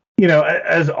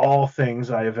As all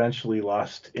things, I eventually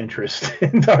lost interest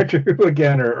in Doctor Who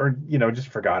again, or just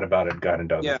forgot about it, got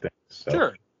into other Yeah, things. So,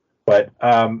 sure. but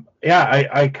yeah,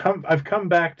 I've come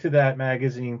back to that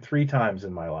magazine 3 times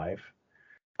in my life.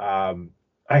 I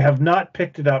have not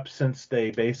picked it up since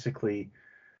they basically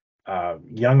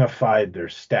youngified their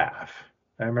staff.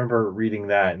 I remember reading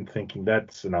that and thinking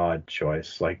that's an odd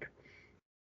choice. Like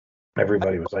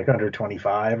everybody was like under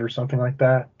 25 or something like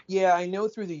that. Yeah, I know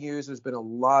through the years there's been a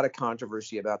lot of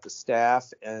controversy about the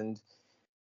staff and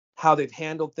how they've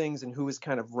handled things and who has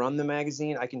kind of run the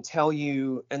magazine. I can tell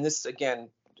you, and this again,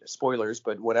 spoilers,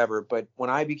 but whatever. But when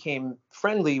I became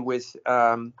friendly with,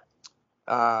 oh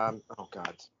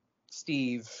God,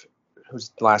 Steve,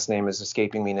 whose last name is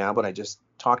escaping me now, but I just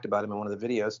talked about him in one of the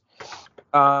videos.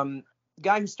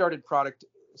 Guy who started the guy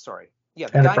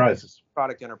who Enterprises.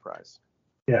 Product Enterprise.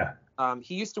 Yeah.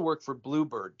 He used to work for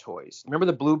Bluebird Toys. Remember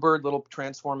the Bluebird little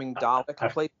transforming Dalek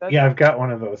playset? Yeah, I've got one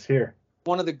of those here.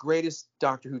 One of the greatest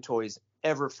Doctor Who toys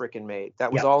ever freaking made.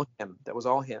 That was Yeah. all him. That was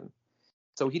all him.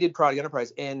 So he did Product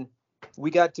Enterprise, and we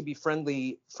got to be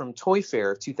friendly from Toy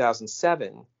Fair of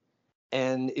 2007,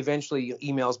 and eventually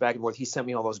emails back and forth. He sent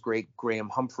me all those great Graham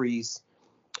Humphreys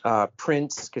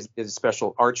prints because he did a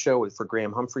special art show for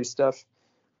Graham Humphreys stuff,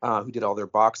 who did all their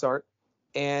box art,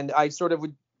 and I sort of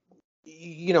would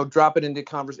drop it into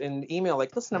in email,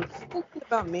 like, listen, I'm thinking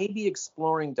about maybe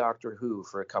exploring Doctor Who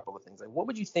for a couple of things. Like, what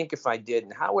would you think if I did,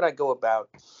 and how would I go about?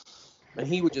 And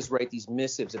he would just write these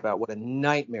missives about what a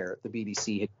nightmare the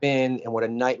BBC had been and what a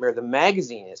nightmare the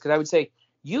magazine is. Because I would say,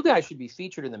 you guys should be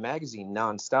featured in the magazine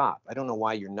nonstop. I don't know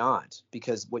why you're not,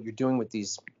 because what you're doing with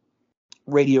these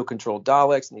radio-controlled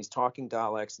Daleks and these talking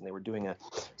Daleks, and they were doing a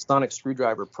sonic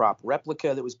screwdriver prop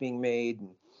replica that was being made, and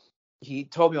he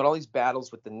told me about all these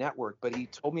battles with the network, but he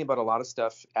told me about a lot of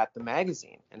stuff at the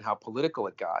magazine and how political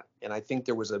it got. And I think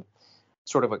there was a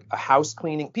sort of a house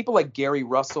cleaning. People like Gary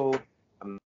Russell,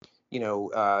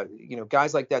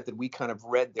 guys like that we kind of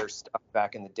read their stuff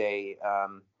back in the day.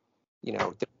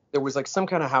 There was like some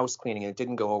kind of house cleaning and it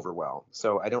didn't go over well.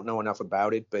 So I don't know enough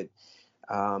about it, but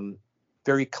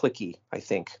very cliquey, I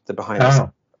think, the behind the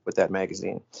scenes with that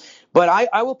magazine. But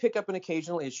I will pick up an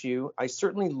occasional issue. I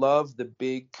certainly love the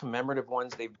big commemorative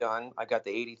ones they've done. I got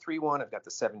the 83 one. I've got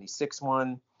the 76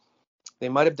 one. They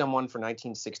might have done one for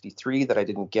 1963 that I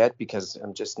didn't get because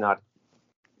I'm just not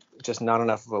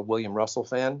enough of a William Russell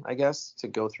fan, I guess, to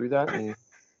go through that and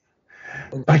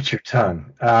bite your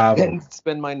tongue and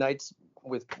spend my nights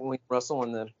with William Russell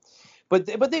and but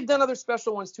they've done other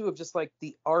special ones too, of just like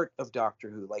the art of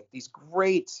Doctor Who, like these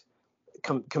great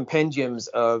compendiums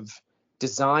of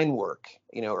design work,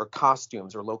 or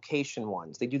costumes or location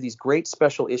ones. They do these great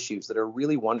special issues that are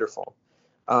really wonderful.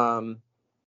 Let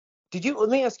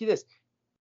me ask you this.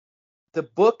 The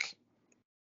book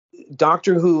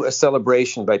Doctor Who: A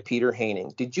Celebration by Peter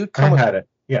Haining. I had it.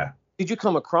 Yeah. Did you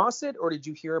come across it, or did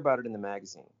you hear about it in the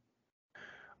magazine?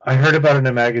 I heard about it in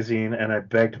a magazine, and I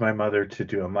begged my mother to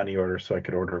do a money order so I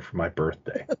could order it for my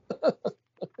birthday.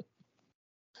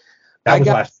 That was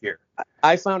last year.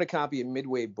 I found a copy of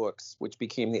Midway Books, which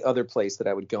became the other place that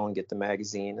I would go and get the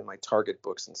magazine and my Target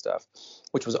books and stuff,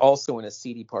 which was also in a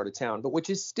seedy part of town, but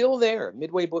which is still there.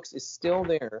 Midway Books is still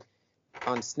there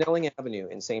on Snelling Avenue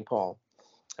in St. Paul.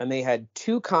 And they had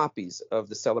 2 copies of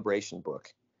the Celebration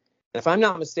book. And if I'm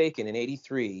not mistaken, in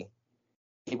 83,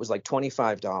 it was like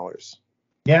 $25.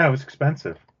 Yeah, it was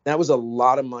expensive. That was a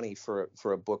lot of money for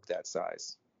a book that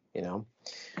size,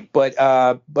 But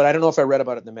I don't know if I read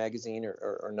about it in the magazine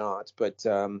or not. But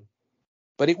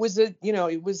it was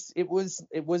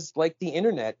it was like the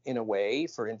internet in a way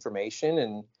for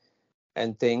information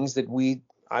and things that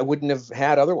I wouldn't have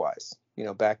had otherwise,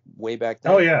 way back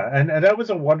then. Oh yeah, and that was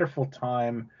a wonderful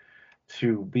time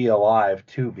to be alive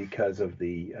too, because of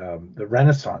the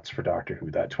Renaissance for Doctor Who,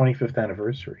 that 25th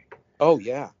anniversary. Oh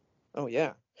yeah.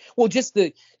 Well, just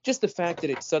the fact that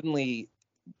it suddenly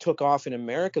took off in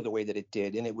America the way that it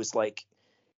did, and it was like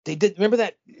they did. Remember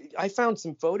that? I found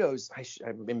some photos.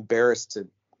 I'm embarrassed to.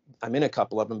 I'm in a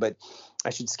couple of them, but I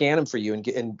should scan them for you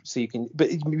and so you can. But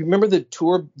remember the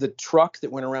truck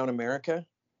that went around America?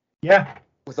 Yeah.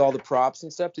 With all the props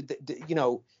and stuff.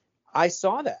 I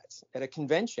saw that at a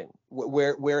convention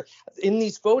where in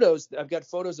these photos, I've got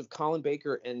photos of Colin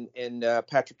Baker and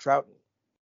Patrick Troughton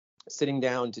sitting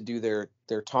down to do their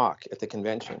talk at the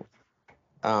convention.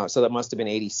 So that must have been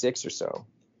 86 or so.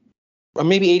 Or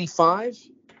maybe 85.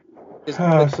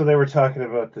 So they were talking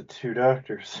about the 2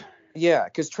 doctors. Yeah,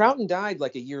 because Troughton died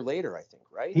like a year later, I think,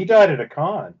 right? He died at a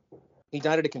con. He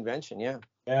died at a convention, yeah.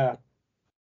 Yeah.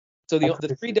 So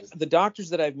the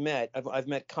doctors that I've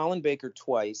met Colin Baker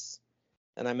twice,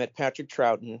 and I met Patrick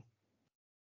Troughton,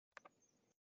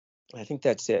 I think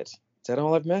that's it. Is that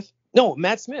all I've met? No,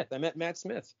 Matt Smith. I met Matt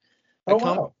Smith Oh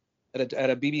wow. at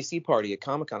a BBC party at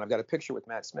Comic-Con. I've got a picture with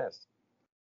Matt Smith.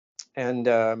 And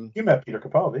You met Peter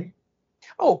Capaldi.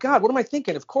 oh God, what am I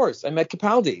thinking? Of course, I met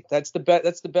Capaldi. That's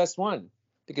the best one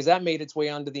because that made its way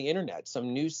onto the internet.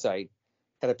 Some news site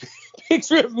had a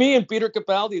picture of me and Peter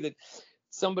Capaldi that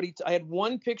I had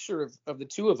one picture of the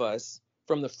two of us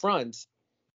from the front,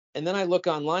 and then I look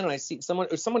online and I see someone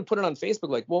put it on Facebook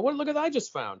like, well, look at that I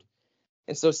just found.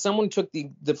 And so someone took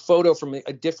the photo from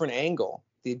a different angle,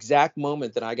 the exact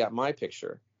moment that I got my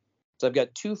picture. So I've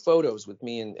got two photos with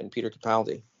me and Peter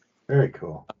Capaldi. Very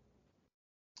cool.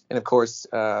 And of course,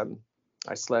 I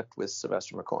slept with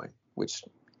Sylvester McCoy, which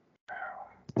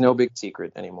no big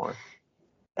secret anymore.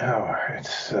 Oh,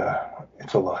 it's a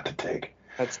lot to take.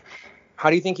 How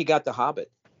do you think he got The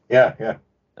Hobbit? Yeah.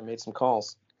 I made some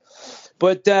calls.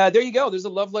 But there you go. There's a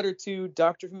love letter to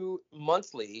Doctor Who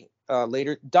Monthly,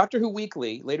 later Doctor Who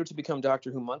Weekly, later to become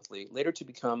Doctor Who Monthly, later to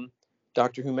become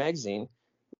Doctor Who Magazine,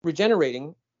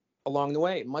 regenerating along the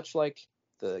way, much like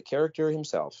the character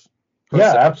himself.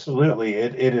 Yeah, absolutely.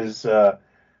 It is.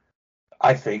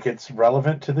 I think it's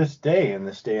relevant to this day, in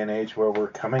this day and age where we're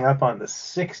coming up on the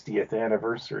 60th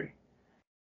anniversary.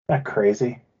 Isn't that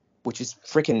crazy? Which is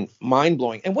freaking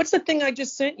mind-blowing. And what's the thing I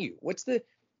just sent you? What's the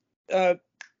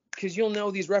because you'll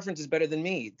know these references better than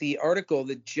me. The article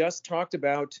that just talked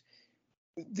about,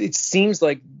 it seems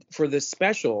like for the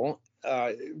special,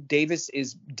 Davis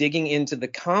is digging into the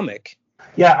comic.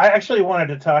 Yeah, I actually wanted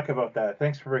to talk about that.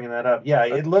 Thanks for bringing that up. Yeah,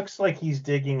 it looks like he's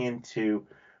digging into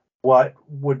what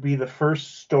would be the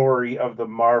first story of the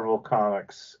Marvel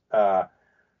comics. Not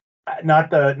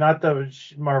the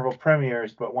Marvel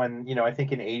premieres, but when, I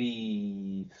think in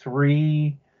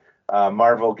 '83,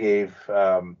 Marvel gave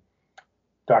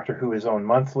Doctor Who his own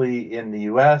monthly in the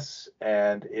US,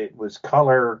 and it was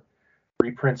color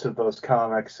reprints of those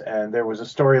comics, and there was a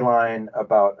storyline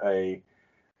about a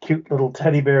cute little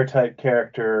teddy bear type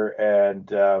character, and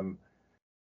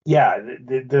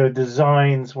the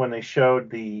designs when they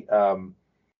showed the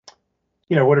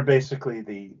what are basically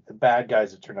the bad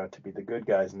guys that turn out to be the good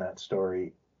guys in that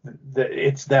story,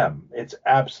 it's them. It's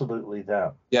absolutely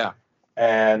them. Yeah.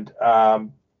 And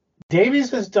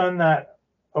Davies has done that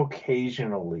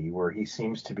occasionally, where he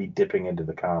seems to be dipping into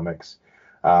the comics.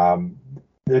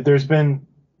 There's been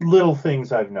little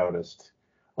things I've noticed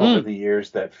over the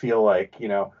years that feel like,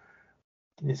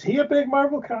 is he a big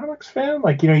Marvel Comics fan?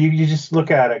 Like, you just look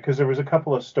at it, because there was a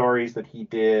couple of stories that he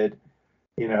did,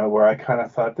 where I kind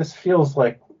of thought, this feels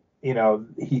like,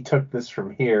 he took this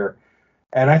from here.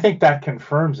 And I think that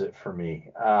confirms it for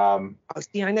me.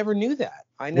 See, I never knew that.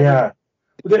 Yeah.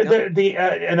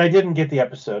 And I didn't get the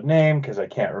episode name because I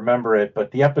can't remember it,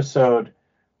 but the episode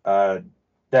that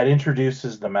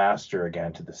introduces the Master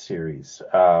again to the series,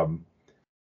 I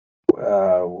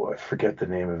forget the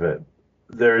name of it.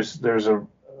 There's a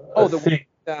thing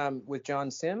with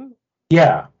John Sim.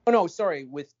 Yeah. Oh no, sorry,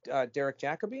 with Derek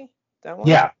Jacobi. That one.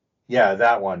 Yeah,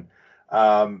 that one.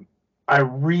 I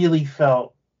really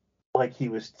felt like he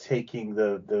was taking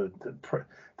the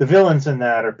villains in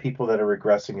that are people that are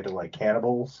regressing into like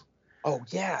cannibals. Oh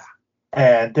yeah.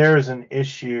 And there's an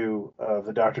issue of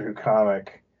the Doctor Who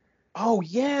comic. Oh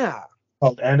yeah.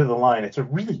 Called End of the Line. It's a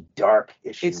really dark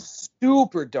issue. It's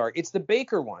super dark. It's the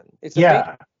Baker one. It's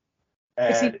Baker.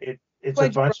 And it's a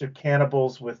bunch of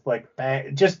cannibals with like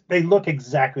just they look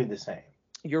exactly the same.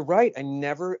 You're right. I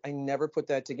never put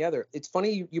that together. It's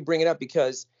funny you bring it up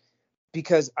because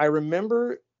I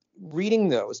remember reading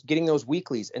those, getting those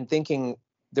weeklies, and thinking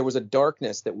there was a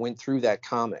darkness that went through that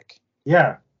comic.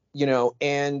 Yeah.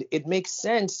 And it makes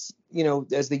sense,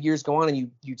 as the years go on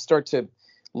and you start to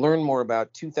learn more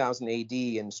about 2000 AD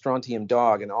and Strontium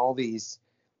Dog and all these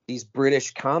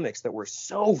British comics that were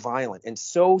so violent and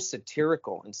so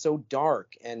satirical and so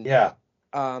dark. And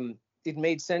it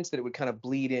made sense that it would kind of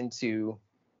bleed into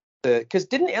because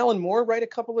didn't Alan Moore write a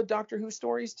couple of Doctor Who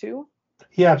stories too?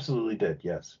 He absolutely did.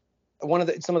 Yes.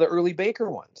 Some of the early Baker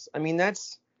ones. I mean,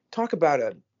 that's talk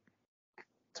about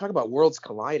worlds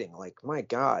colliding. Like, my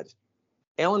God,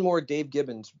 Alan Moore, Dave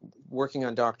Gibbons working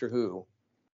on Doctor Who,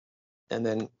 and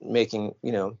then making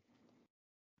the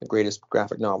greatest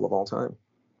graphic novel of all time.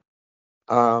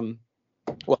 Well,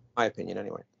 in my opinion,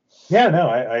 anyway. Yeah,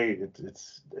 no,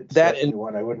 it's that and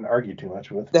one I wouldn't argue too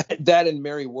much with. That and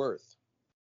Mary Worth.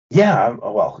 Yeah,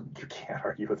 well, you can't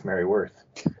argue with Mary Worth.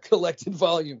 Collected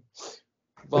volume.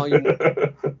 Are you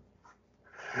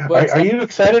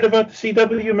excited about the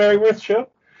CW Mary Worth show?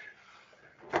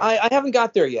 I haven't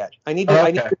got there yet. I need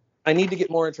to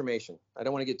get more information. I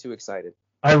don't want to get too excited.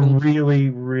 I really,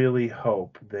 really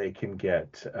hope they can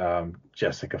get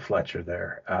Jessica Fletcher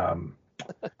there. I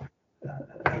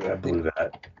They, blew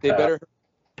that. they better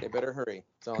they better hurry.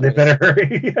 That's all I'm They gonna say. better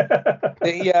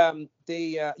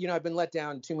hurry. I've been let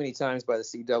down too many times by the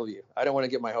CW. I don't want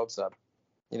to get my hopes up.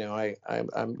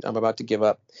 I'm about to give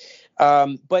up.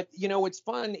 But what's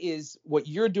fun is what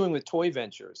you're doing with Toy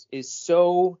Ventures is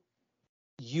so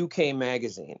UK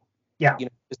magazine. Yeah.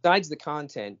 Besides the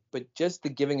content, but just the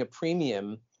giving a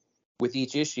premium with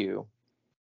each issue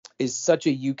is such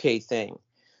a UK thing.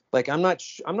 Like I'm not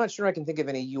sure I can think of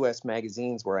any US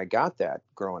magazines where I got that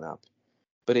growing up.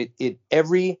 But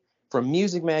every from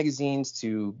music magazines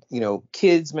to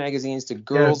kids magazines to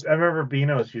girls. Yeah, I remember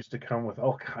Beano's used to come with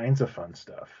all kinds of fun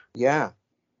stuff. Yeah,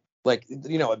 like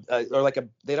or like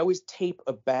they'd always tape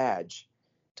a badge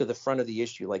to the front of the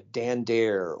issue, like Dan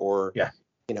Dare or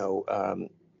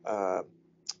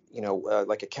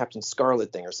like a Captain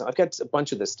Scarlet thing or something. I've got a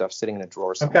bunch of this stuff sitting in a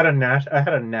drawer somewhere. I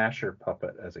had a Gnasher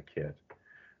puppet as a kid.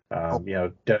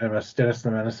 Dennis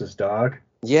the Menace's dog.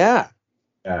 Yeah.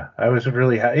 Yeah, I was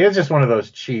really happy. It was just one of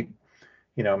those cheap,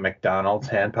 McDonald's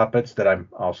hand puppets that I'm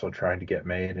also trying to get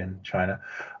made in China.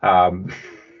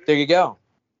 There you go.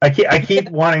 I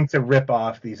keep wanting to rip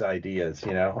off these ideas,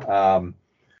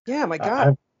 Yeah, my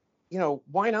God.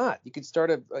 Why not? You could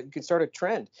start a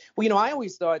trend. Well, I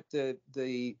always thought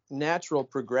the natural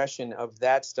progression of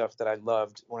that stuff that I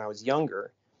loved when I was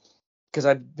younger, because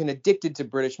I've been addicted to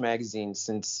British magazines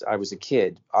since I was a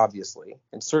kid, obviously,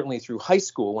 and certainly through high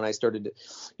school when I started to,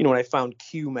 when I found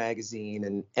Q magazine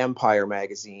and Empire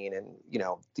magazine, and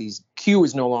these Q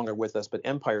is no longer with us, but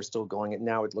Empire is still going, and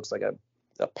now it looks like a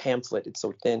pamphlet. It's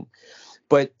so thin.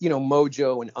 But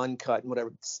Mojo and Uncut and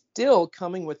whatever, still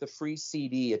coming with a free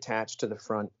CD attached to the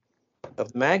front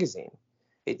of the magazine.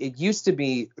 It used to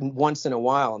be once in a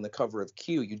while on the cover of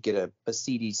Q, you'd get a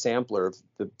CD sampler of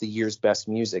the year's best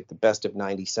music, the best of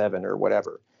 97 or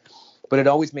whatever. But it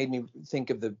always made me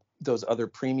think of those other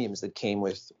premiums that came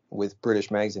with British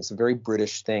magazines. It's a very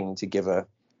British thing to give a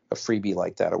freebie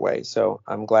like that away. So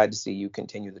I'm glad to see you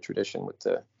continue the tradition with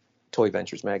the Toy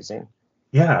Ventures magazine.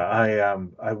 Yeah,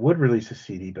 I would release a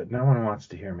CD, but no one wants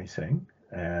to hear me sing,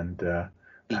 and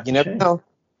you never know.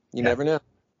 You never know.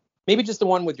 Maybe just the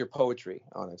one with your poetry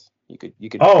on it. You could.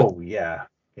 Oh yeah.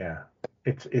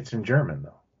 It's in German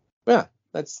though. Yeah,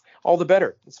 that's all the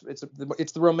better. It's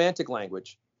the romantic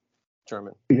language,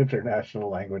 German. The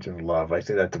international language of love. I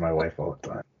say that to my wife all the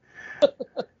time.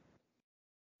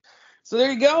 So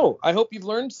there you go. I hope you've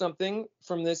learned something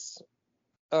from this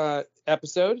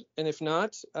episode, and if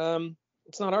not,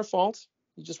 it's not our fault.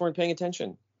 You just weren't paying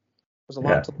attention. There's a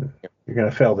lot to learn here. You're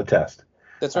gonna fail the test.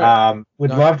 That's right. We'd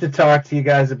love to talk to you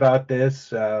guys about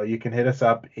this. You can hit us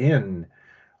up in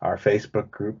our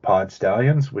Facebook group, Pod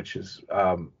Stallions, which is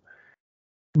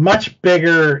much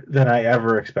bigger than I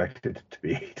ever expected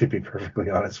it to be perfectly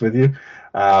honest with you.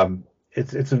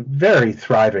 It's a very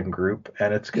thriving group,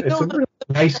 and it's a really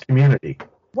nice community.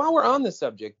 While we're on the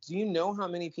subject, do you know how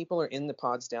many people are in the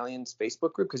Pod Stallions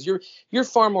Facebook group? Because you're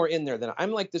far more in there than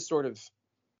I'm like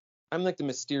I'm like the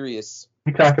mysterious.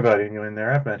 We talk about you in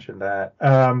there. I've mentioned that.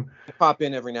 I pop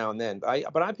in every now and then,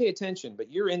 but I pay attention.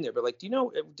 But you're in there. But do you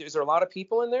know? Is there a lot of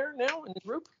people in there now in the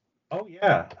group? Oh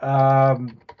yeah.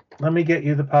 Let me get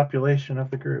you the population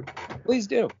of the group. Please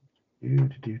do.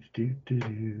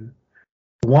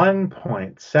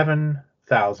 1.7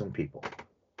 thousand people.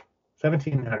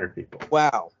 1,700 people.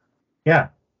 Wow. Yeah.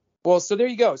 Well, so there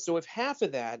you go. So if half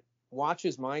of that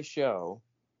watches my show,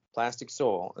 Plastic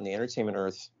Soul, on the Entertainment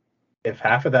Earth. If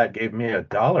half of that gave me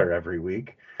 $1 every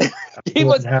week, he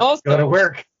was also go to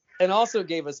work. And also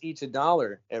gave us each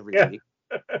 $1 every week.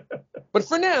 But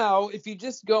for now, if you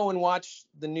just go and watch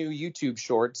the new YouTube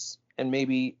shorts and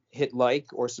maybe hit like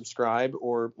or subscribe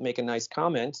or make a nice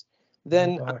comment,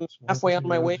 then I'm halfway on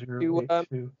my way to a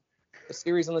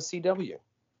series on the CW.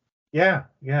 Yeah,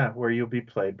 where you'll be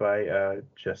played by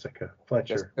Jessica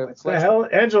Fletcher. What the hell?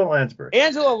 Angela Lansbury.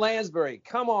 Angela Lansbury,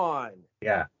 come on.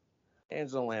 Yeah.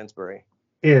 Angela Lansbury.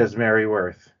 Is Mary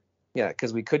Worth. Yeah,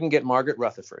 because we couldn't get Margaret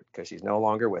Rutherford because she's no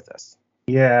longer with us.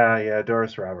 Yeah.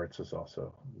 Doris Roberts is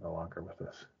also no longer with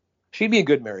us. She'd be a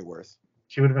good Mary Worth.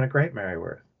 She would have been a great Mary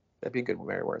Worth. That'd be a good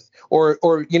Mary Worth. Or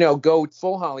go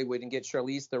full Hollywood and get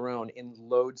Charlize Theron in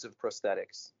loads of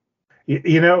prosthetics.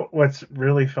 You know what's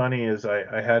really funny is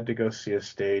I had to go see a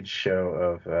stage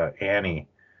show of Annie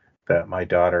that my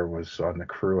daughter was on the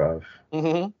crew of.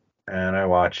 Mm-hmm. And I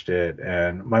watched it,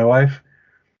 and my wife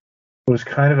was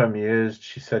kind of amused.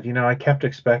 She said, I kept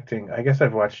expecting, I guess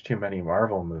I've watched too many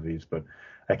Marvel movies, but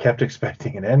I kept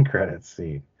expecting an end credits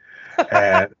scene.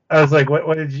 And I was like,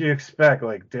 what did you expect?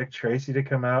 Like Dick Tracy to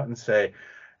come out and say,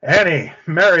 Annie,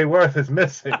 Mary Worth is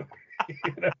missing.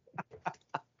 You know?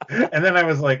 And then I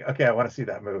was like, okay, I want to see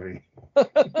that movie.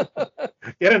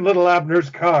 Get in little Abner's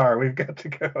car. We've got to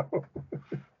go.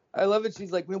 I love it.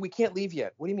 She's like, man, we can't leave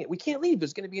yet. What do you mean? We can't leave.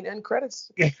 There's going to be an end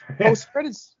credits, post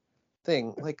credits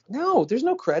thing. Like, no, there's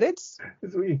no credits.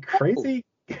 Is we crazy?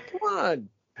 Oh, come on.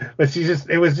 But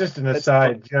it was just an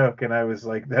aside joke. And I was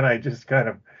like, then I just kind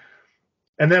of,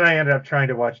 and then I ended up trying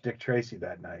to watch Dick Tracy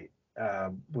that night,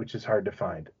 which is hard to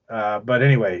find. But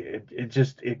anyway,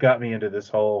 it got me into this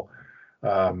whole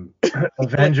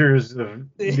Avengers of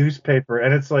newspaper.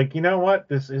 And it's like, you know what?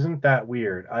 This isn't that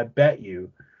weird. I bet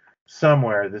you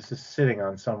somewhere this is sitting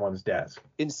on someone's desk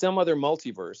in some other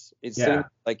multiverse. It's sitting,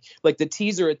 like the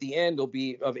teaser at the end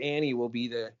of Annie will be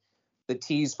the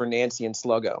tease for Nancy and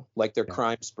Sluggo, like their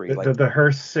crime spree. The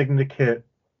Hearst Syndicate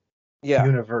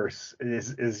universe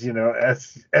is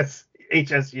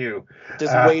HSU.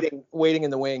 Just waiting in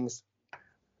the wings.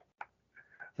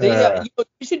 You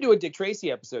should do a Dick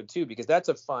Tracy episode too, because that's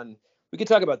a fun. We could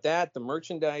talk about that, the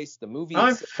merchandise, the movie.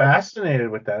 I'm fascinated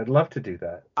with that. I'd love to do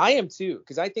that. I am too,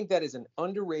 because I think that is an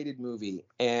underrated movie,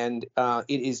 and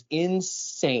it is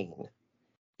insane.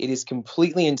 It is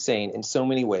completely insane in so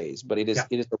many ways, but it is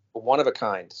a one of a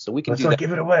kind. So we can let's not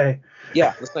give it away.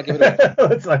 Yeah, let's not give it away.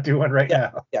 Let's not do one right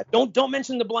now. Yeah, don't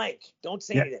mention the blank. Don't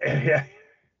say anything. Yeah.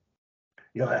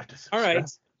 You'll have to subscribe.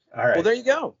 All right. Well, there you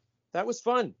go. That was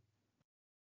fun.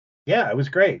 Yeah, it was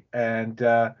great. And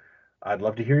I'd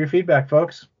love to hear your feedback,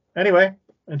 folks. Anyway,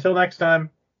 until next time,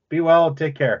 be well and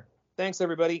take care. Thanks,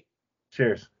 everybody.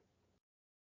 Cheers.